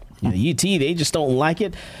hard. UT, they just don't like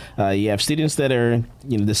it. You have students that are,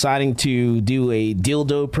 deciding to do a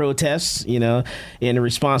dildo protest, in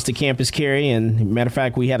response to campus carry. And matter of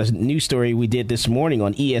fact, we had a news story we did this morning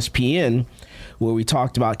on ESPN where we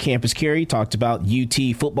talked about campus carry, talked about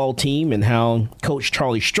UT football team and how Coach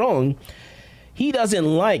Charlie Strong, he doesn't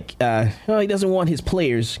like, he doesn't want his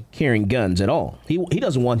players carrying guns at all. He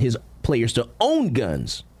doesn't want his players to own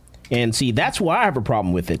guns. And see, that's why I have a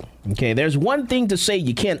problem with it. Okay, there's one thing to say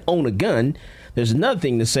you can't own a gun. There's another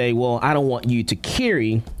thing to say, well, I don't want you to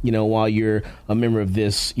carry, while you're a member of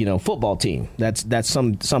this, football team. That's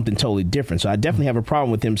something totally different. So I definitely have a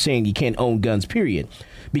problem with him saying you can't own guns, period.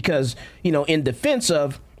 Because, in defense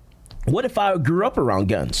of, what if I grew up around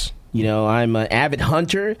guns? I'm an avid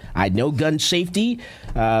hunter. I know gun safety.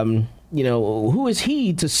 Who is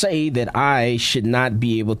he to say that I should not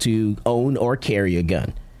be able to own or carry a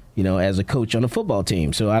gun? As a coach on a football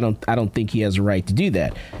team. So I don't think he has a right to do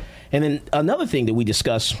that. And then another thing that we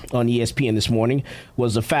discussed on ESPN this morning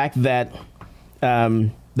was the fact that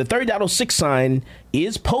the 30.06 sign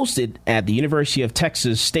is posted at the University of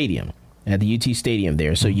Texas Stadium, at the UT Stadium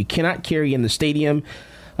there. So you cannot carry in the stadium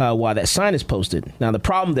while that sign is posted. Now, the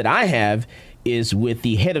problem that I have is with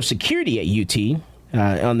the head of security at UT.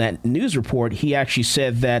 On that news report, he actually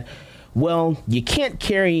said that, well, you can't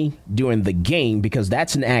carry during the game because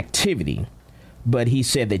that's an activity. But he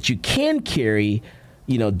said that you can carry,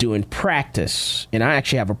 during practice. And I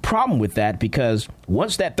actually have a problem with that because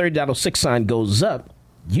once that 30.06 sign goes up,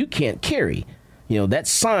 you can't carry. That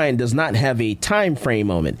sign does not have a time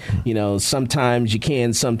frame on it. Sometimes you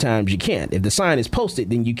can, sometimes you can't. If the sign is posted,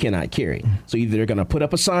 then you cannot carry. So either they're going to put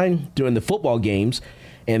up a sign during the football games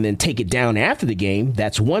and then take it down after the game,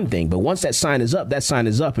 that's one thing. But once that sign is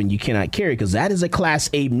up, and you cannot carry because that is a Class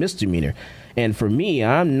A misdemeanor. And for me,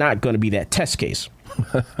 I'm not going to be that test case.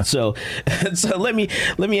 So let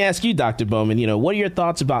me ask you, Dr. Bowman, what are your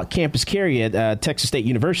thoughts about campus carry at Texas State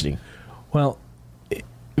University? Well,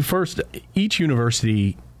 first, each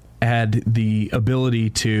university had the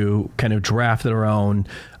ability to kind of draft their own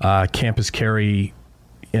campus carry,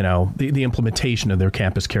 the implementation of their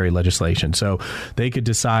campus carry legislation. So they could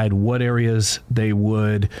decide what areas they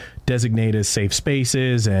would designate as safe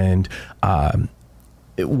spaces and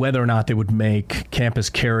whether or not they would make campus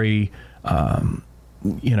carry,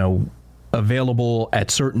 available at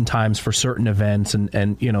certain times for certain events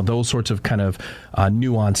and those sorts of kind of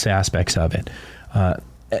nuanced aspects of it.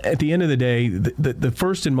 At the end of the day, the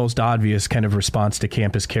first and most obvious kind of response to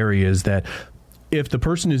campus carry is that if the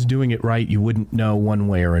person is doing it right, you wouldn't know one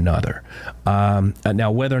way or another.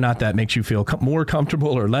 Now, whether or not that makes you feel more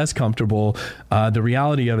comfortable or less comfortable, the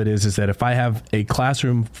reality of it is that if I have a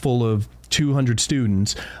classroom full of 200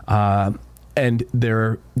 students, and there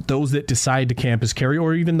are those that decide to campus carry,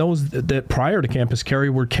 or even those that prior to campus carry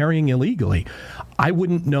were carrying illegally, I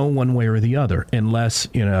wouldn't know one way or the other unless,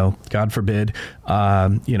 God forbid,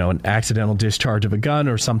 an accidental discharge of a gun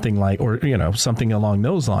or something something along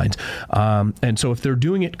those lines. And so if they're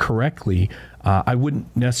doing it correctly, I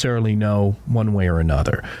wouldn't necessarily know one way or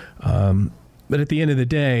another. But at the end of the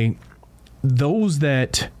day, those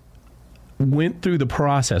that went through the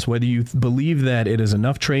process, whether you believe that it is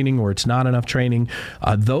enough training or it's not enough training,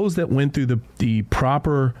 those that went through the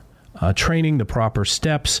proper training, the proper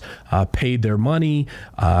steps, paid their money,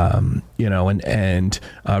 and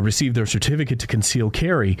received their certificate to conceal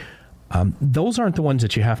carry, those aren't the ones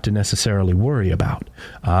that you have to necessarily worry about.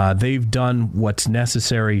 They've done what's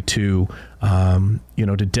necessary to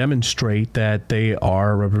demonstrate that they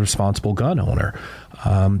are a responsible gun owner.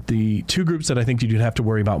 The two groups that I think you'd have to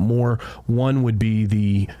worry about more, one would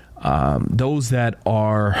be those that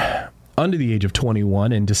are under the age of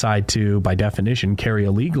 21 and decide to, by definition, carry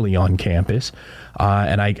illegally on campus.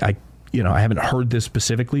 And I haven't heard this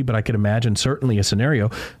specifically, but I could imagine certainly a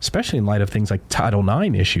scenario, especially in light of things like Title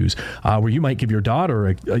IX issues, where you might give your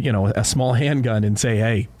daughter a small handgun and say,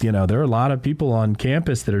 hey, there are a lot of people on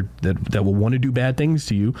campus that will want to do bad things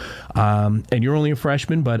to you, and you're only a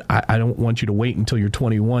freshman, but I don't want you to wait until you're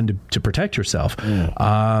 21 to protect yourself.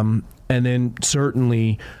 And then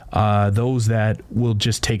certainly those that will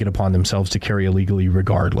just take it upon themselves to carry illegally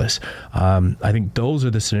regardless. I think those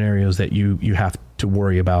are the scenarios that you have to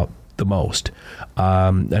worry about the most.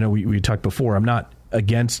 I know we talked before, I'm not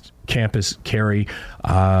against campus carry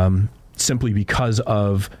simply because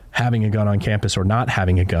of having a gun on campus or not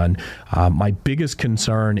having a gun. My biggest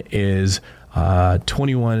concern is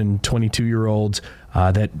 21 and 22-year-olds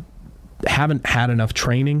that haven't had enough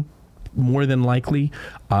training, more than likely,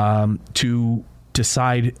 to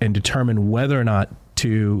decide and determine whether or not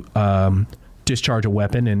to discharge a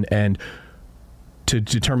weapon and to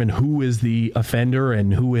determine who is the offender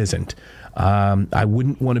and who isn't. I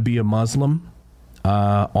wouldn't want to be a Muslim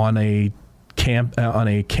on a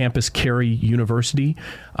campus carry university,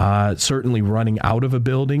 certainly running out of a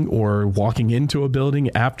building or walking into a building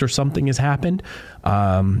after something has happened.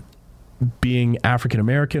 Being African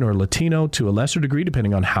American or Latino to a lesser degree,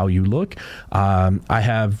 depending on how you look. I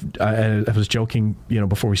was joking,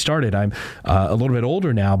 before we started, I'm a little bit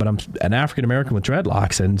older now, but I'm an African American with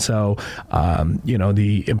dreadlocks. And so,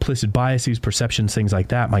 the implicit biases, perceptions, things like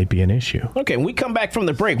that might be an issue. Okay, when we come back from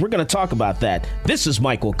the break, we're going to talk about that. This is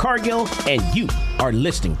Michael Cargill, and you are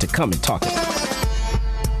listening to Come and Talk It.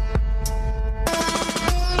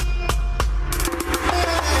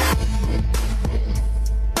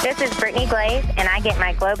 This is Brittany Glaze, and I get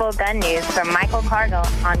my global gun news from Michael Cargill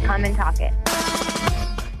on Come and Talk It.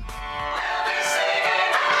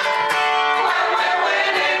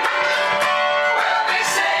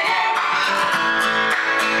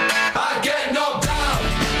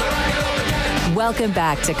 Welcome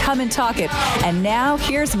back to Come and Talk It. And now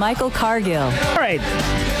here's Michael Cargill. All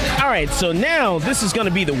right. So now this is going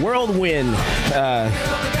to be the whirlwind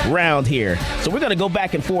round here. So we're going to go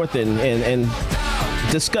back and forth and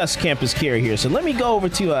discuss campus carry here. So let me go over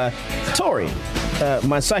to Tori,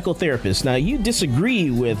 my psychotherapist. Now, you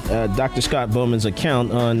disagree with Dr. Scott Bowman's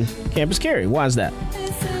account on campus carry. Why is that?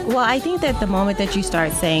 Well, I think that the moment that you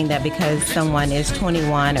start saying that because someone is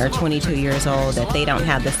 21 or 22 years old, that they don't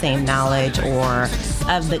have the same knowledge or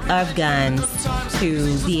of guns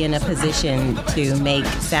to be in a position to make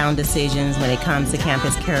sound decisions when it comes to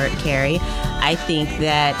campus carry, I think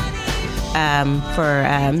that for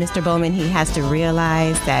Mr. Bowman, he has to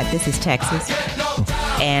realize that this is Texas.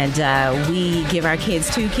 And we give our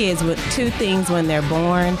kids two things when they're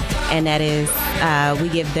born, and that is we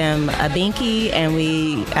give them a binky and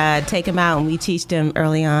we take them out and we teach them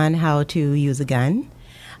early on how to use a gun.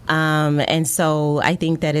 And so I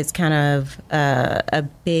think that it's kind of a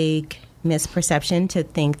big misperception to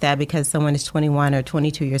think that because someone is 21 or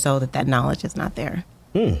 22 years old that knowledge is not there.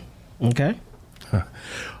 Okay.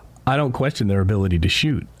 I don't question their ability to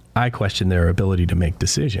shoot. I question their ability to make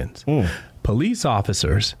decisions. Police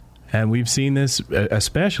officers, and we've seen this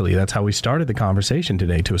especially, that's how we started the conversation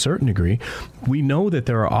today to a certain degree. We know that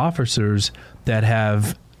there are officers that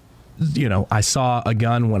have, I saw a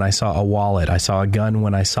gun when I saw a wallet. I saw a gun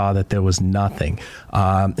when I saw that there was nothing.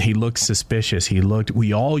 He looked suspicious.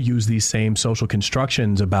 We all use these same social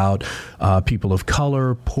constructions about people of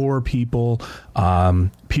color, poor people,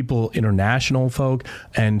 international folk.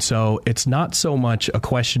 And so it's not so much a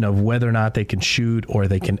question of whether or not they can shoot or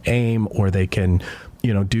they can aim or they can,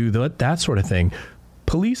 do that sort of thing.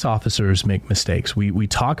 Police officers make mistakes. We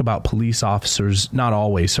talk about police officers, not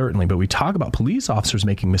always, certainly, but we talk about police officers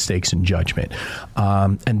making mistakes in judgment.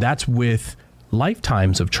 And that's with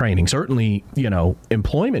lifetimes of training, certainly,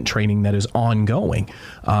 employment training that is ongoing.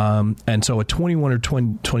 And so a 21 or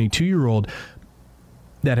 22-year-old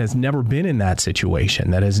that has never been in that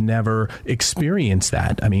situation, that has never experienced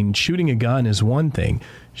that. I mean, shooting a gun is one thing.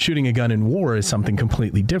 Shooting a gun in war is something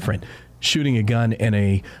completely different. Shooting a gun in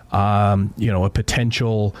a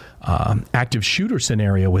potential active shooter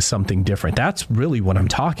scenario was something different. That's really what I'm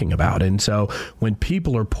talking about. And so when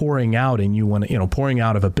people are pouring out and pouring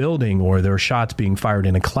out of a building, or there are shots being fired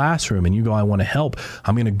in a classroom and you go, I want to help,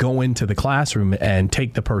 I'm going to go into the classroom and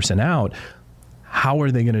take the person out. How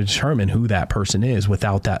are they going to determine who that person is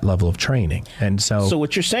without that level of training? And so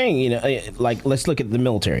what you're saying, let's look at the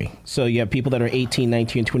military. So you have people that are 18,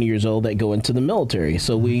 19, 20 years old that go into the military.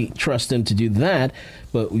 So we trust them to do that.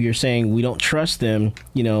 But you're saying we don't trust them,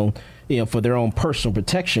 for their own personal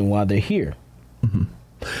protection while they're here. Mm-hmm.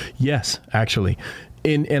 Yes, actually.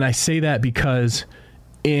 And I say that because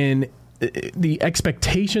in the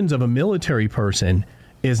expectations of a military person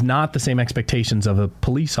is not the same expectations of a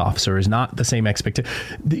police officer, is not the same expectation.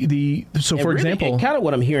 So, for example, kind of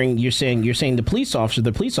what I'm hearing, you're saying the police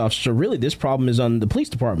officer, really this problem is on the police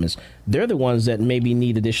departments. They're the ones that maybe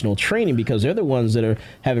need additional training because they're the ones that are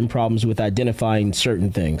having problems with identifying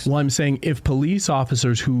certain things. Well, I'm saying if police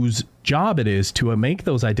officers whose job it is to make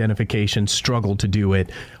those identifications struggle to do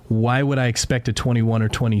it, why would I expect a 21 or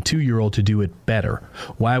 22-year-old to do it better?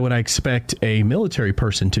 Why would I expect a military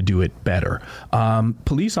person to do it better?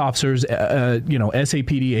 Police officers,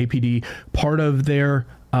 SAPD, APD, part of their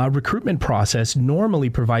recruitment process normally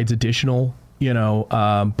provides additional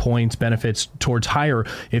points, benefits towards hire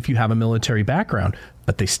if you have a military background.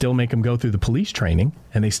 but they still make them go through the police training,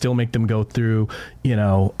 and they still make them go through,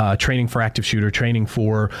 training for active shooter, training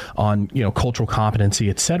on cultural competency,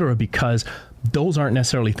 et cetera, because those aren't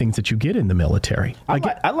necessarily things that you get in the military.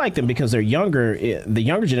 I like them because they're younger. The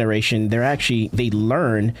younger generation, they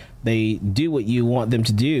learn, they do what you want them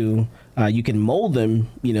to do. You can mold them,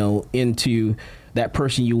 into that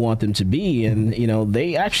person you want them to be. And,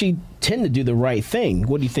 they actually tend to do the right thing.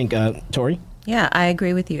 What do you think, Tori? Yeah, I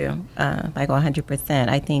agree with you, Michael, 100%.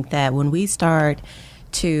 I think that when we start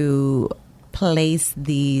to place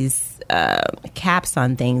these caps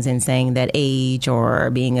on things and saying that age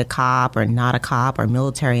or being a cop or not a cop or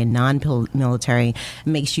military and non-military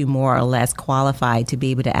makes you more or less qualified to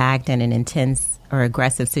be able to act in an intense or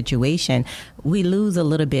aggressive situation, we lose a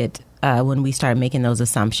little bit when we start making those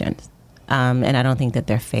assumptions. And I don't think that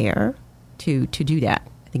they're fair to do that.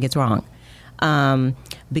 I think it's wrong.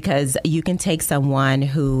 Because you can take someone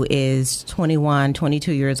who is 21,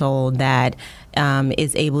 22 years old that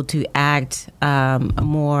is able to act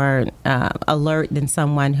more alert than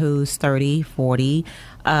someone who's 30, 40,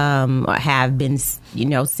 have been,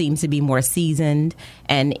 seems to be more seasoned.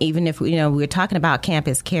 And even if, we're talking about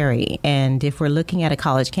campus carry, and if we're looking at a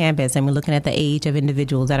college campus and we're looking at the age of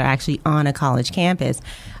individuals that are actually on a college campus,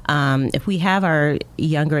 if we have our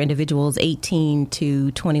younger individuals, 18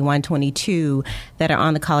 to 21, 22, that are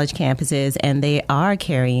on the college campuses and they are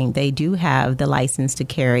carrying, they do have the license to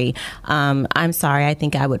carry. I'm sorry, I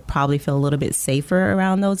think I would probably feel a little bit safer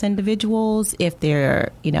around those individuals if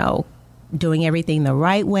they're, doing everything the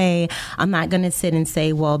right way. I'm not going to sit and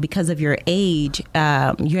say, well, because of your age,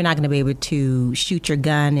 you're not going to be able to shoot your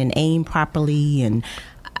gun and aim properly. And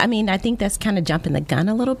I think that's kind of jumping the gun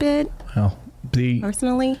a little bit. Well,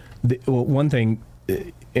 personally, one thing,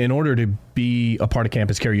 in order to be a part of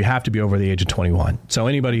campus carry, you have to be over the age of 21. So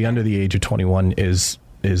anybody under the age of 21 is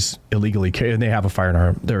illegally carrying. They have a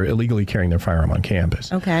firearm. They're illegally carrying their firearm on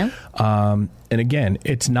campus. Okay. And again,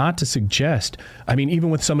 it's not to suggest, even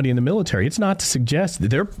with somebody in the military, it's not to suggest that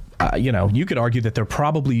they're, you could argue that they're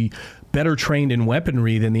probably better trained in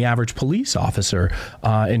weaponry than the average police officer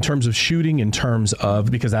in terms of shooting,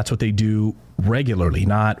 because that's what they do regularly,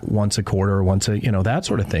 not once a quarter or that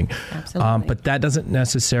sort of thing. Absolutely. But that doesn't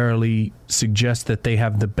necessarily suggest that they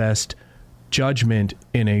have the best judgment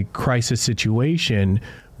in a crisis situation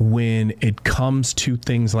when it comes to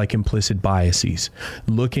things like implicit biases,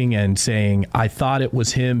 looking and saying, I thought it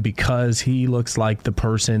was him because he looks like the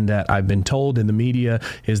person that I've been told in the media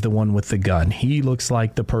is the one with the gun. He looks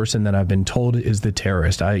like the person that I've been told is the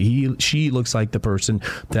terrorist. She looks like the person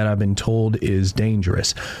that I've been told is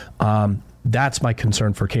dangerous. That's my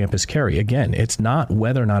concern for campus carry. Again, it's not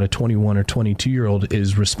whether or not a 21 or 22-year-old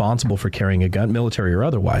is responsible for carrying a gun, military or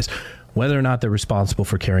otherwise, whether or not they're responsible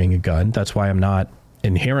for carrying a gun. That's why I'm not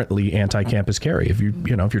inherently anti-campus carry. If you're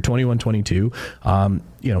 21, 22,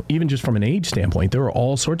 even just from an age standpoint, there are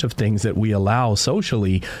all sorts of things that we allow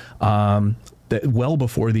socially that well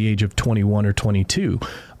before the age of 21 or 22.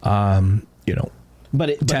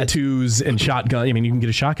 Tattoos and shotgun. You can get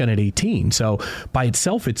a shotgun at 18. So by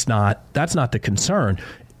itself, that's not the concern.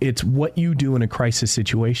 It's what you do in a crisis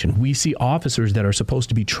situation. We see officers that are supposed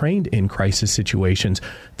to be trained in crisis situations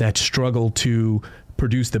that struggle to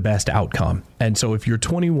produce the best outcome. And so if you're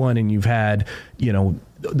 21 and you've had,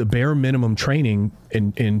 the bare minimum training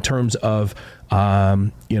in terms of,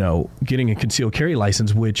 getting a concealed carry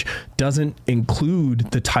license, which doesn't include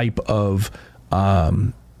the type of,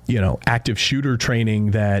 active shooter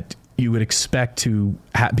training that you would expect to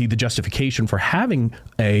be the justification for having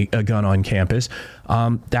a gun on campus,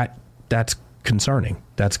 that's concerning.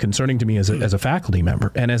 That's concerning to me as a faculty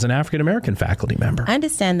member and as an African-American faculty member. I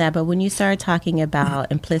understand that, but when you start talking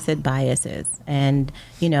about implicit biases and,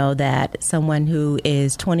 that someone who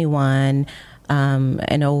is 21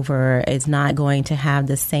 and over is not going to have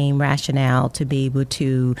the same rationale to be able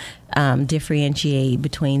to differentiate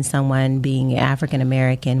between someone being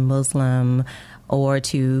African-American, Muslim, or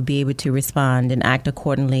to be able to respond and act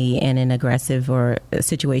accordingly in an aggressive or a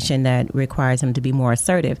situation that requires them to be more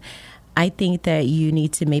assertive, I think that you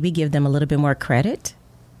need to maybe give them a little bit more credit.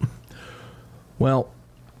 Well,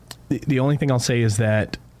 the only thing I'll say is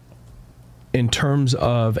that in terms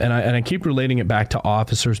of, and I keep relating it back to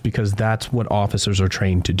officers because that's what officers are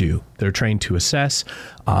trained to do. They're trained to assess.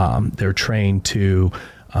 They're trained to,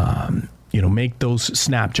 make those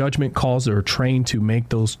snap judgment calls. They're trained to make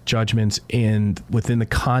those judgments within the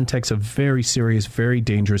context of very serious, very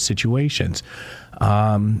dangerous situations.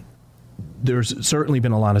 there's certainly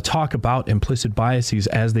been a lot of talk about implicit biases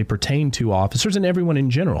as they pertain to officers and everyone in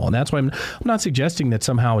general. And that's why I'm not suggesting that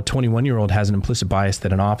somehow a 21-year-old has an implicit bias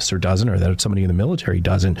that an officer doesn't, or that somebody in the military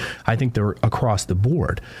doesn't. I think they're across the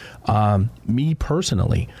board. Me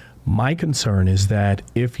personally, my concern is that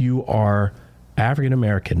if you are African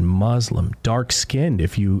American, Muslim, dark skinned,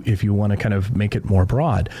 if you want to kind of make it more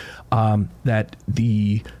broad, that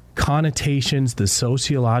the connotations, the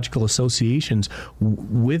sociological associations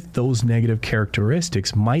with those negative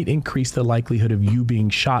characteristics might increase the likelihood of you being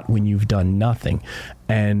shot when you've done nothing.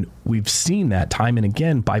 And we've seen that time and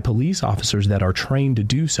again by police officers that are trained to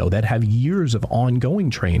do so, that have years of ongoing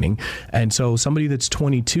training. And so somebody that's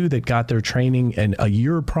 22 that got their training and a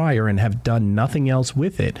year prior and have done nothing else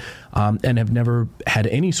with it, and have never had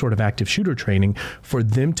any sort of active shooter training, for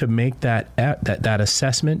them to make that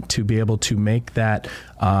assessment, to be able to make that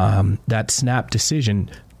snap decision,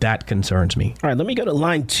 that concerns me. All right, let me go to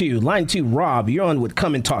line 2. Line 2, Rob, you're on with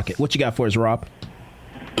Come and Talk It. What you got for us, Rob?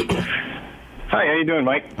 Hi, how you doing,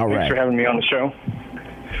 Mike? All right. Thanks for having me on the show.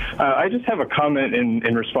 I just have a comment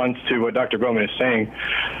in response to what Dr. Bowman is saying.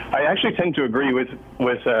 I actually tend to agree with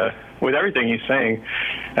everything he's saying,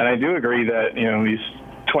 and I do agree that these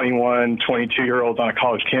 21, 22-year-olds on a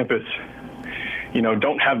college campus,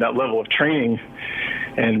 don't have that level of training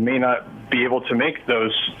and may not be able to make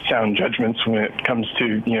those sound judgments when it comes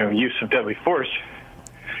to use of deadly force.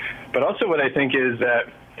 But also, what I think is that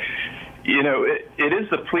it is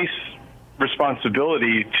the police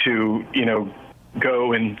responsibility to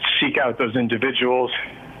go and seek out those individuals,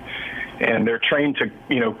 and they're trained to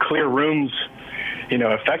clear rooms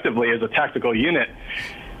effectively as a tactical unit.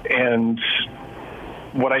 And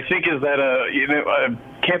what I think is that a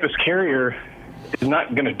campus carrier is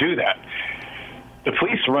not going to do that. The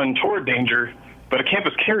police run toward danger, but a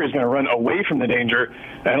campus carrier is going to run away from the danger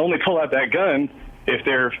and only pull out that gun if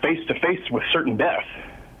they're face to face with certain death.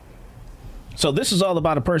 So this is all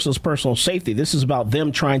about a person's personal safety. This is about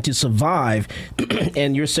them trying to survive.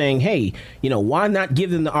 And you're saying, hey, why not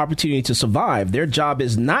give them the opportunity to survive? Their job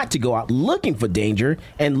is not to go out looking for danger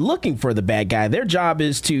and looking for the bad guy. Their job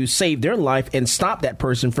is to save their life and stop that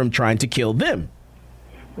person from trying to kill them.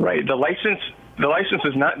 Right. The license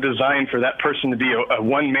is not designed for that person to be a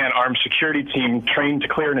one-man armed security team trained to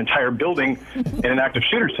clear an entire building in an active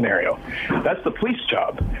shooter scenario. That's the police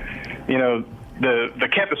job. The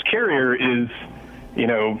campus carrier is,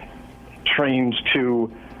 trained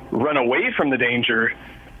to run away from the danger,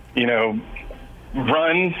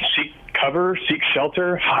 run, seek cover, seek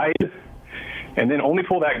shelter, hide, and then only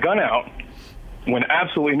pull that gun out when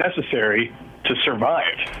absolutely necessary to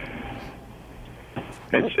survive.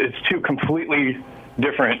 It's two completely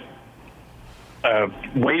different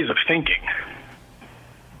ways of thinking.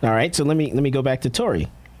 All right, so let me go back to Tori.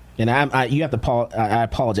 And you have to. I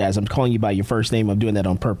apologize. I'm calling you by your first name. I'm doing that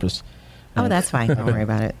on purpose. Oh, that's fine. Don't worry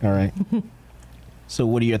about it. All right. So,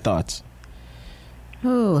 what are your thoughts?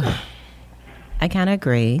 Ooh, I kind of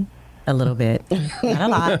agree a little bit.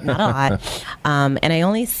 Not a lot. And I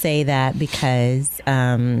only say that because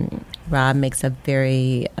Rob makes a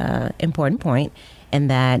very important point, in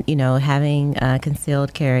that having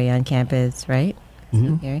concealed carry on campus, right?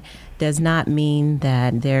 Mm-hmm. Does not mean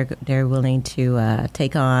that they're willing to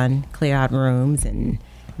take on, clear out rooms and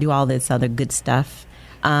do all this other good stuff.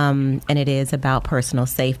 And it is about personal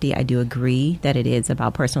safety. I do agree that it is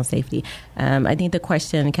about personal safety. I think the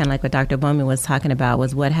question, kind of like what Dr. Bowman was talking about,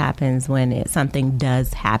 was what happens when something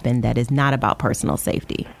does happen that is not about personal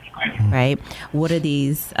safety, right? What are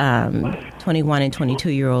these 21 and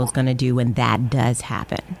 22-year-olds going to do when that does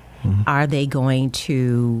happen? Mm-hmm. Are they going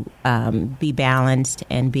to be balanced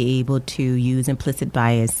and be able to use implicit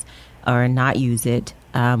bias or not use it?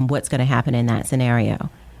 What's going to happen in that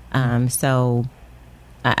scenario? So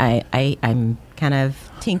I'm kind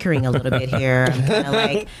of tinkering a little bit here. I'm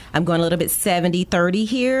kind of I'm going a little bit 70-30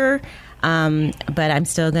 here, but I'm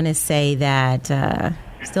still going to say that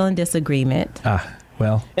still in disagreement.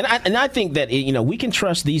 Well, and I think that we can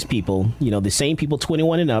trust these people, the same people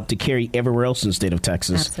 21 and up, to carry everywhere else in the state of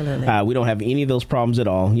Texas. Absolutely. We don't have any of those problems at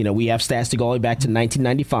all. We have stats to go all the way back to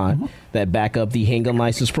 1995 that back up the handgun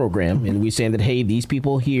license program, and we're saying that, hey, these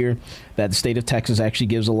people here that the state of Texas actually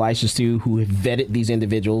gives a license to, who have vetted these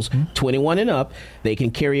individuals 21 and up, they can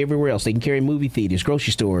carry everywhere else. They can carry movie theaters,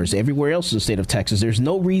 grocery stores, everywhere else in the state of Texas. There's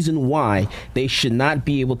no reason why they should not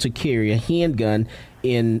be able to carry a handgun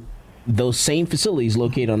in those same facilities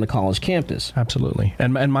located on the college campus. Absolutely.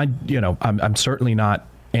 And my, I'm certainly not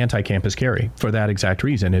anti-campus carry for that exact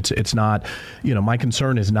reason. It's not, my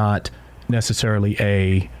concern is not necessarily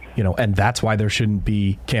and that's why there shouldn't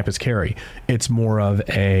be campus carry. It's more of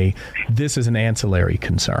this is an ancillary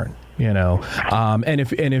concern. you know. And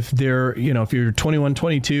if they're, you know, if you're 21,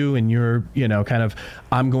 22 and you're, you know, kind of,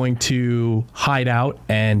 I'm going to hide out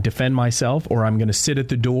and defend myself, or I'm going to sit at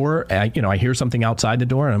the door. I hear something outside the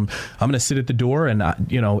door, and I'm going to sit at the door, and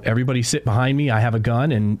everybody sit behind me. I have a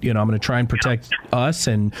gun, and I'm going to try and protect us,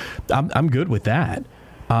 and I'm good with that.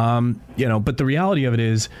 But the reality of it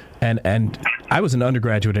is, and I was an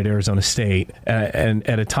undergraduate at Arizona State, and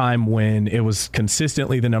at a time when it was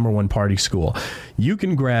consistently the number one party school. You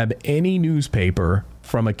can grab any newspaper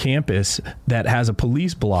from a campus that has a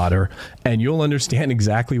police blotter, and you'll understand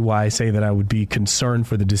exactly why I say that I would be concerned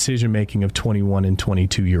for the decision making of 21 and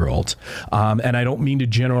 22-year-olds. And I don't mean to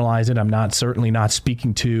generalize it. I'm certainly not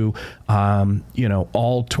speaking to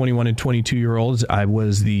all 21 and 22-year-olds. I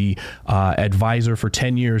was the advisor for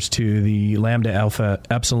 10 years to the Lambda Alpha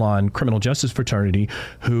Epsilon criminal justice fraternity,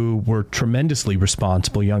 who were tremendously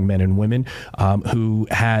responsible young men and women who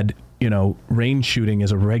had range shooting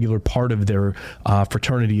as a regular part of their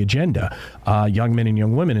fraternity agenda, young men and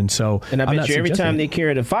young women. And I bet you every time they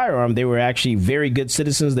carried a firearm, they were actually very good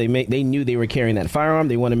citizens. They knew they were carrying that firearm.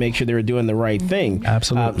 They want to make sure they were doing the right thing.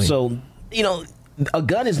 Absolutely. A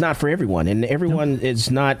gun is not for everyone, and everyone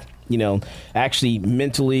is not, actually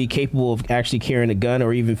mentally capable of actually carrying a gun,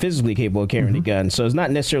 or even physically capable of carrying a gun. So it's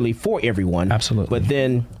not necessarily for everyone. Absolutely. But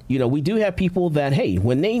then, we do have people that, hey,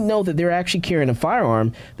 when they know that they're actually carrying a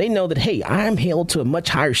firearm, they know that, hey, I'm held to a much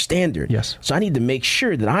higher standard. Yes. So I need to make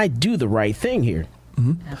sure that I do the right thing here.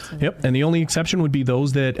 Mm-hmm. Yep, and the only exception would be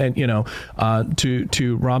those that, and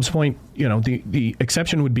to Rob's point, the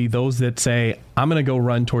exception would be those that say, I'm going to go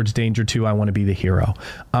run towards danger too. I want to be the hero.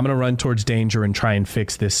 I'm going to run towards danger and try and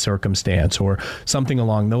fix this circumstance, or something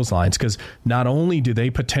along those lines. Because not only do they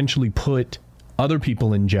potentially put other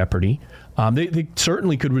people in jeopardy, they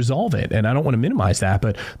certainly could resolve it, and I don't want to minimize that,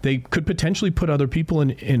 but they could potentially put other people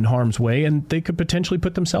in harm's way, and they could potentially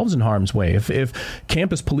put themselves in harm's way. If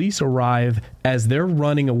campus police arrive as they're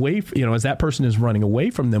running away, as that person is running away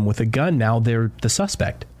from them with a gun, now they're the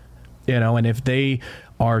suspect. And if they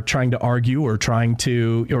are trying to argue or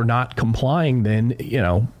not complying, then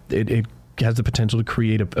it has the potential to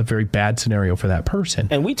create a very bad scenario for that person.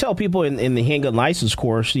 And we tell people in the handgun license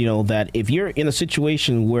course, that if you're in a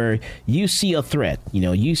situation where you see a threat,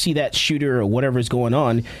 you see that shooter or whatever is going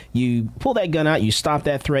on, you pull that gun out, you stop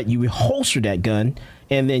that threat, you holster that gun,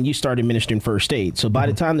 and then you start administering first aid. So by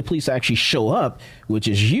the time the police actually show up, which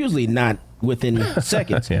is usually not within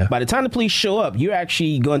seconds. Yeah. By the time the police show up, you're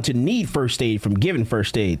actually going to need first aid from giving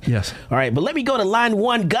first aid. Yes. All right, but let me go to line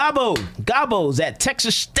one. Gabo. Gabo's at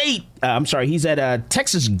Texas State. He's at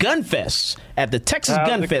Texas Gun Fest. At the Texas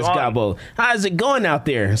Gun Fest, Gabo. How's it going out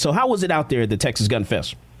there? So how was it out there at the Texas Gun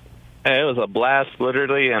Fest? It was a blast,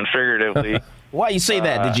 literally and figuratively. Why you say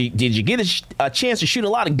that? Did you get a chance to shoot a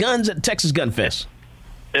lot of guns at the Texas Gun Fest?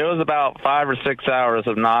 It was about 5 or 6 hours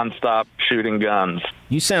of nonstop shooting guns.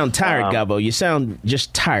 You sound tired, Gabo. You sound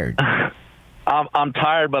just tired. I'm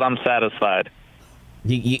tired, but I'm satisfied.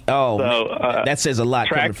 That says a lot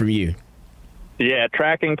coming from you. Yeah,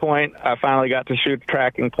 tracking point. I finally got to shoot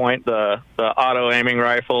tracking point, the auto aiming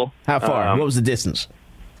rifle. How far? What was the distance?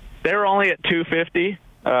 They were only at 250,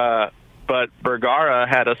 but Bergara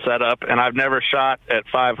had a setup, and I've never shot at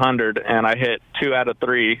 500, and I hit 2 out of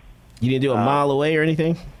 3. You didn't do a mile away or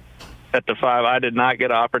anything? At the 5, I did not get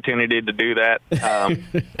an opportunity to do that.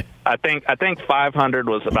 I think 500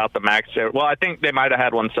 was about the max. Well, I think they might have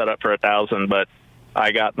had one set up for 1,000, but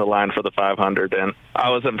I got in the line for the 500, and I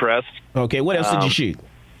was impressed. Okay, what else did you shoot?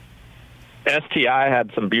 STI had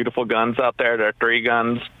some beautiful guns out there. There are 3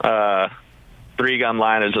 guns. 3-gun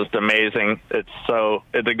line is just amazing.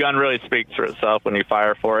 The gun really speaks for itself when you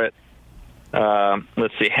fire for it.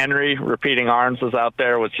 Let's see, Henry Repeating Arms was out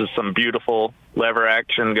there, which is some beautiful lever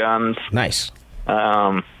action guns. Nice.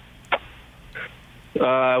 What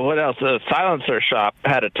else? The Silencer Shop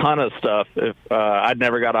had a ton of stuff. I'd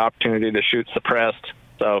never got an opportunity to shoot suppressed.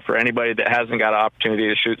 So for anybody that hasn't got an opportunity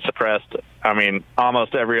to shoot suppressed, I mean,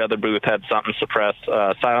 almost every other booth had something suppressed.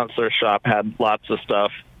 Silencer Shop had lots of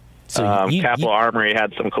stuff. So Capital Armory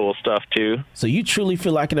had some cool stuff too. So you truly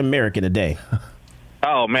feel like an American today.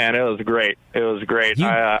 Oh man, it was great. It was great.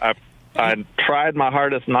 I tried my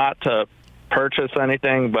hardest not to purchase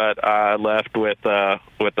anything, but I left with a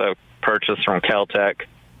purchase from Kel-Tec.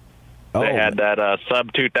 They had that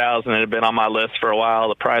sub 2000. It had been on my list for a while.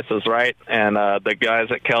 The price was right, and the guys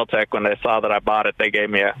at Kel-Tec, when they saw that I bought it, they gave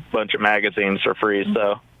me a bunch of magazines for free.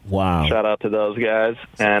 So wow, shout out to those guys,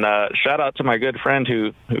 and shout out to my good friend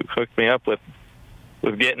who hooked me up with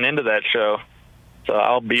getting into that show. So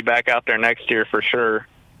I'll be back out there next year for sure.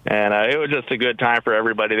 And it was just a good time for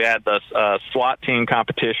everybody. They had the SWAT team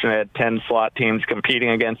competition. They had 10 SWAT teams competing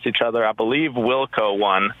against each other. I believe Wilco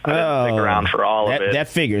won. I didn't stick around for all of it. That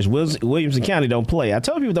figures. Williamson County don't play. I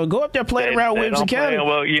tell people, don't go up there playing around Williamson County.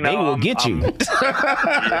 Well, you know, they will get you.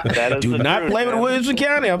 Do not play with Williamson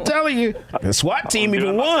County. I'm telling you. The SWAT team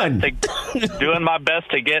even won. Doing my best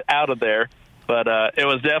to get out of there. But it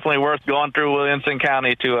was definitely worth going through Williamson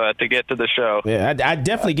County to get to the show. Yeah, I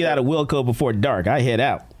definitely get out of Wilco before dark. I head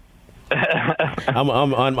out. I'm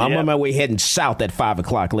on my way heading south at 5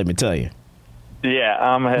 o'clock. Let me tell you. Yeah,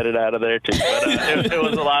 I'm headed out of there too. But it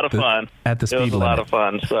was a lot of fun. At the speed limit. It was a lot of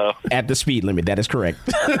fun. So at the speed limit, that is correct.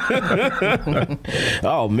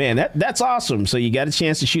 Oh man, that's awesome. So you got a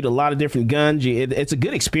chance to shoot a lot of different guns. It's a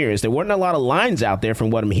good experience. There weren't a lot of lines out there from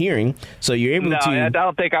what I'm hearing. So you're able to. I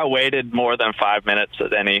don't think I waited more than 5 minutes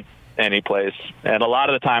at any place. And a lot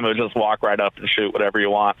of the time, it would just walk right up and shoot whatever you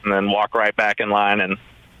want, and then walk right back in line.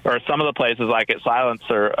 Or some of the places like at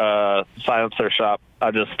Silencer Shop, I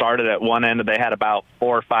just started at one end and they had about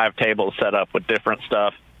 4 or 5 tables set up with different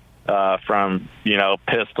stuff, from,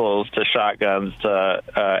 pistols to shotguns to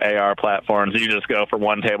AR platforms. You just go from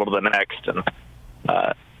one table to the next, and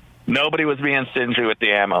nobody was being stingy with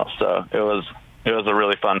the ammo, so it was a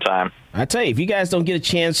really fun time. I tell you, if you guys don't get a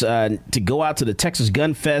chance to go out to the Texas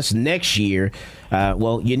Gun Fest next year,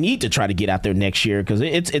 you need to try to get out there next year because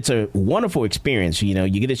it's a wonderful experience. You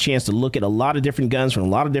get a chance to look at a lot of different guns from a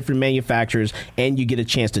lot of different manufacturers, and you get a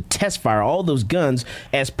chance to test fire all those guns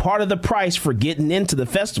as part of the price for getting into the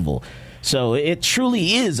festival. So it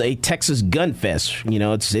truly is a Texas Gun Fest.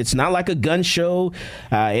 It's not like a gun show.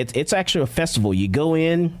 It's actually a festival. You go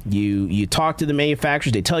in, you talk to the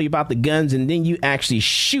manufacturers, they tell you about the guns, and then you actually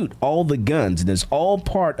shoot all the guns. And it's all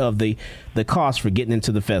part of the cost for getting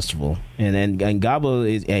into the festival. And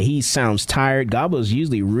Gabo, he sounds tired. Gabo is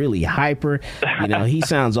usually really hyper. He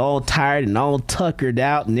sounds all tired and all tuckered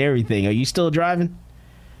out and everything. Are you still driving?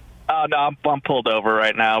 Oh, no, I'm pulled over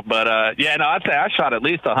right now. But, I'd say I shot at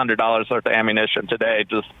least $100 worth of ammunition today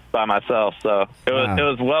just by myself. So it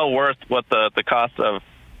was well worth what the cost of,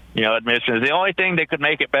 admission is. The only thing that could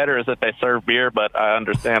make it better is that they serve beer, but I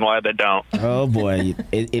understand why they don't. Oh, boy.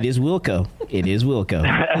 It is Wilco. It is Wilco.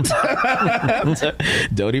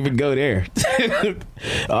 Don't even go there.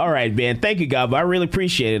 All right, man. Thank you, Gabo. I really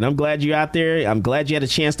appreciate it. I'm glad you're out there. I'm glad you had a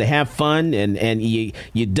chance to have fun and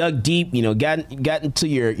you dug deep, got into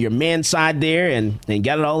your man side there and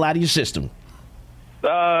got it all out of your system.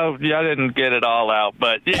 I didn't get it all out,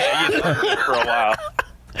 but yeah, for a while.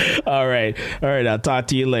 All right. I'll talk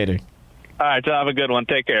to you later. All right. So have a good one.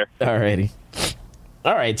 Take care. All righty.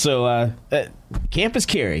 All right. So Campus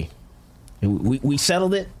Carry, we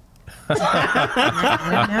settled it.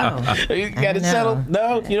 I don't know. You got it settled?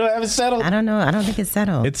 No, you don't have it settled. I don't know. I don't think it's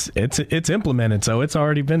settled. It's implemented, so it's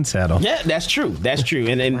already been settled. Yeah, that's true.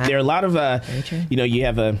 And wow. There are a lot of you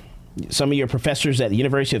have some of your professors at the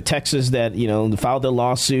University of Texas that, filed their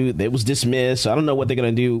lawsuit. It was dismissed. I don't know what they're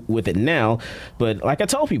going to do with it now. But like I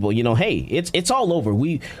told people, hey, it's all over.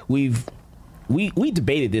 We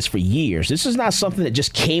debated this for years. This is not something that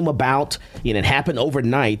just came about and it happened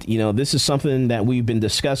overnight. This is something that we've been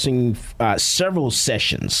discussing several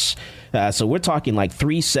sessions. So we're talking like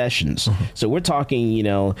 3 sessions. Mm-hmm. So we're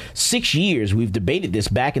talking, 6 years. We've debated this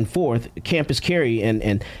back and forth, Campus Carry,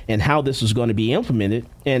 and how this is going to be implemented.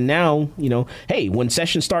 And now, hey, when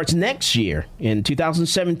session starts next year in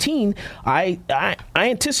 2017, I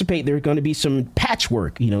anticipate there's going to be some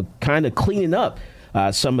patchwork, kind of cleaning up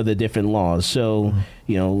some of the different laws. So,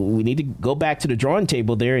 we need to go back to the drawing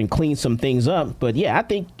table there and clean some things up. But yeah, I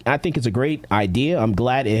think it's a great idea. I'm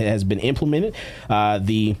glad it has been implemented.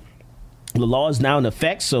 The law is now in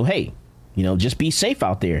effect. So, hey, just be safe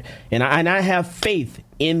out there. And I have faith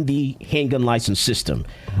in the handgun license system.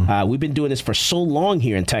 Mm-hmm. We've been doing this for so long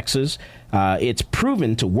here in Texas. It's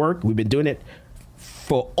proven to work. We've been doing it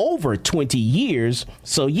for over 20 years.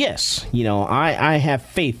 So, yes, I have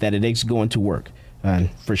faith that it is going to work.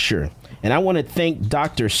 For sure. And I want to thank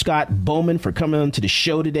Dr. Scott Bowman for coming on to the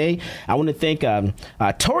show today. I want to thank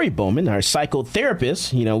Tori Bowman, our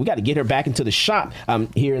psychotherapist. We got to get her back into the shop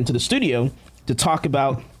here into the studio to talk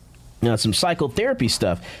about some psychotherapy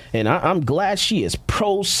stuff. And I'm glad she is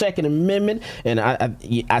pro Second Amendment. And I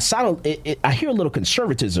hear a little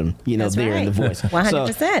conservatism, That's there right. in the voice.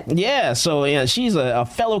 100%. So she's a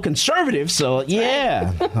fellow conservative. So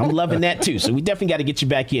yeah, I'm loving that too. So we definitely got to get you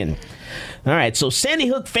back in. All right. So Sandy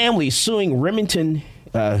Hook family suing Remington.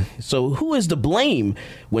 So who is to blame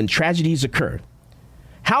when tragedies occur?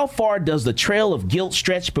 How far does the trail of guilt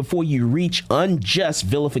stretch before you reach unjust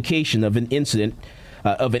vilification of an incident?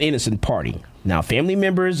 of an innocent party. Now, family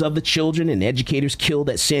members of the children and educators killed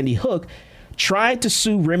at Sandy Hook tried to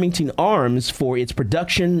sue Remington Arms for its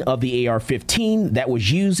production of the AR-15 that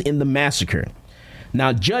was used in the massacre.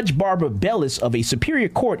 Now, Judge Barbara Bellis of a superior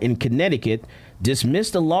court in Connecticut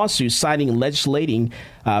dismissed a lawsuit citing legislating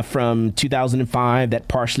from 2005 that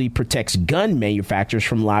partially protects gun manufacturers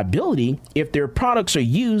from liability if their products are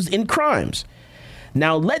used in crimes.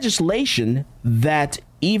 Now, legislation that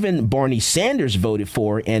even Bernie Sanders voted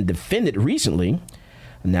for and defended recently.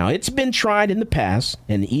 Now, it's been tried in the past,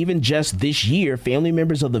 and even just this year, family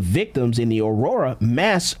members of the victims in the Aurora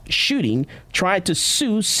mass shooting tried to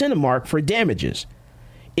sue Cinemark for damages.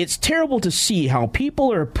 It's terrible to see how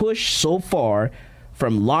people are pushed so far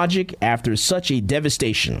from logic after such a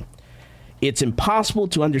devastation. It's impossible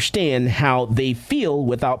to understand how they feel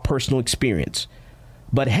without personal experience.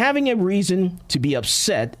 But having a reason to be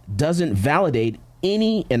upset doesn't validate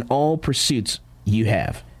any and all pursuits you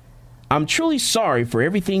have. I'm truly sorry for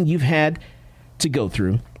everything you've had to go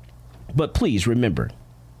through, but please remember,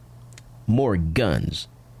 more guns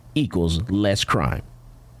equals less crime.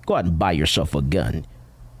 Go out and buy yourself a gun.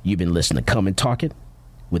 You've been listening to Come and Talk It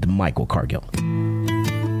with Michael Cargill.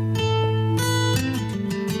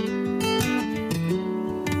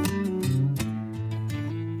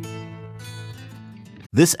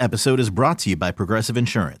 This episode is brought to you by Progressive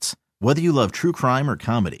Insurance. Whether you love true crime or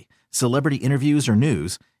comedy, celebrity interviews or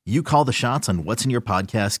news, you call the shots on what's in your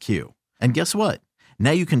podcast queue. And guess what? Now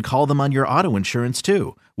you can call them on your auto insurance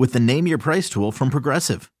too with the Name Your Price tool from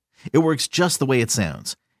Progressive. It works just the way it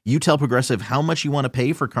sounds. You tell Progressive how much you want to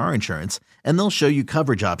pay for car insurance, and they'll show you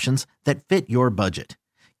coverage options that fit your budget.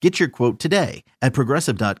 Get your quote today at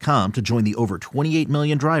Progressive.com to join the over 28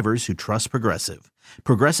 million drivers who trust Progressive.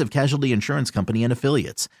 Progressive Casualty Insurance Company and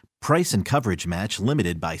Affiliates. Price and coverage match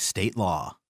limited by state law.